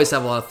 which we always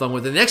have a lot of fun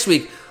with. And next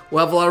week,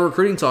 we'll have a lot of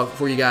recruiting talk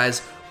for you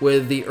guys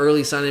with the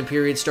early sign-in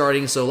period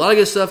starting. So a lot of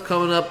good stuff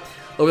coming up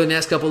over the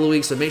next couple of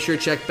weeks, so make sure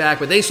to check back.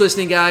 But thanks for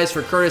listening, guys.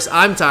 For Curtis,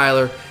 I'm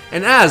Tyler,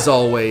 and as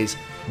always,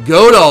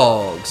 go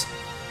Dogs!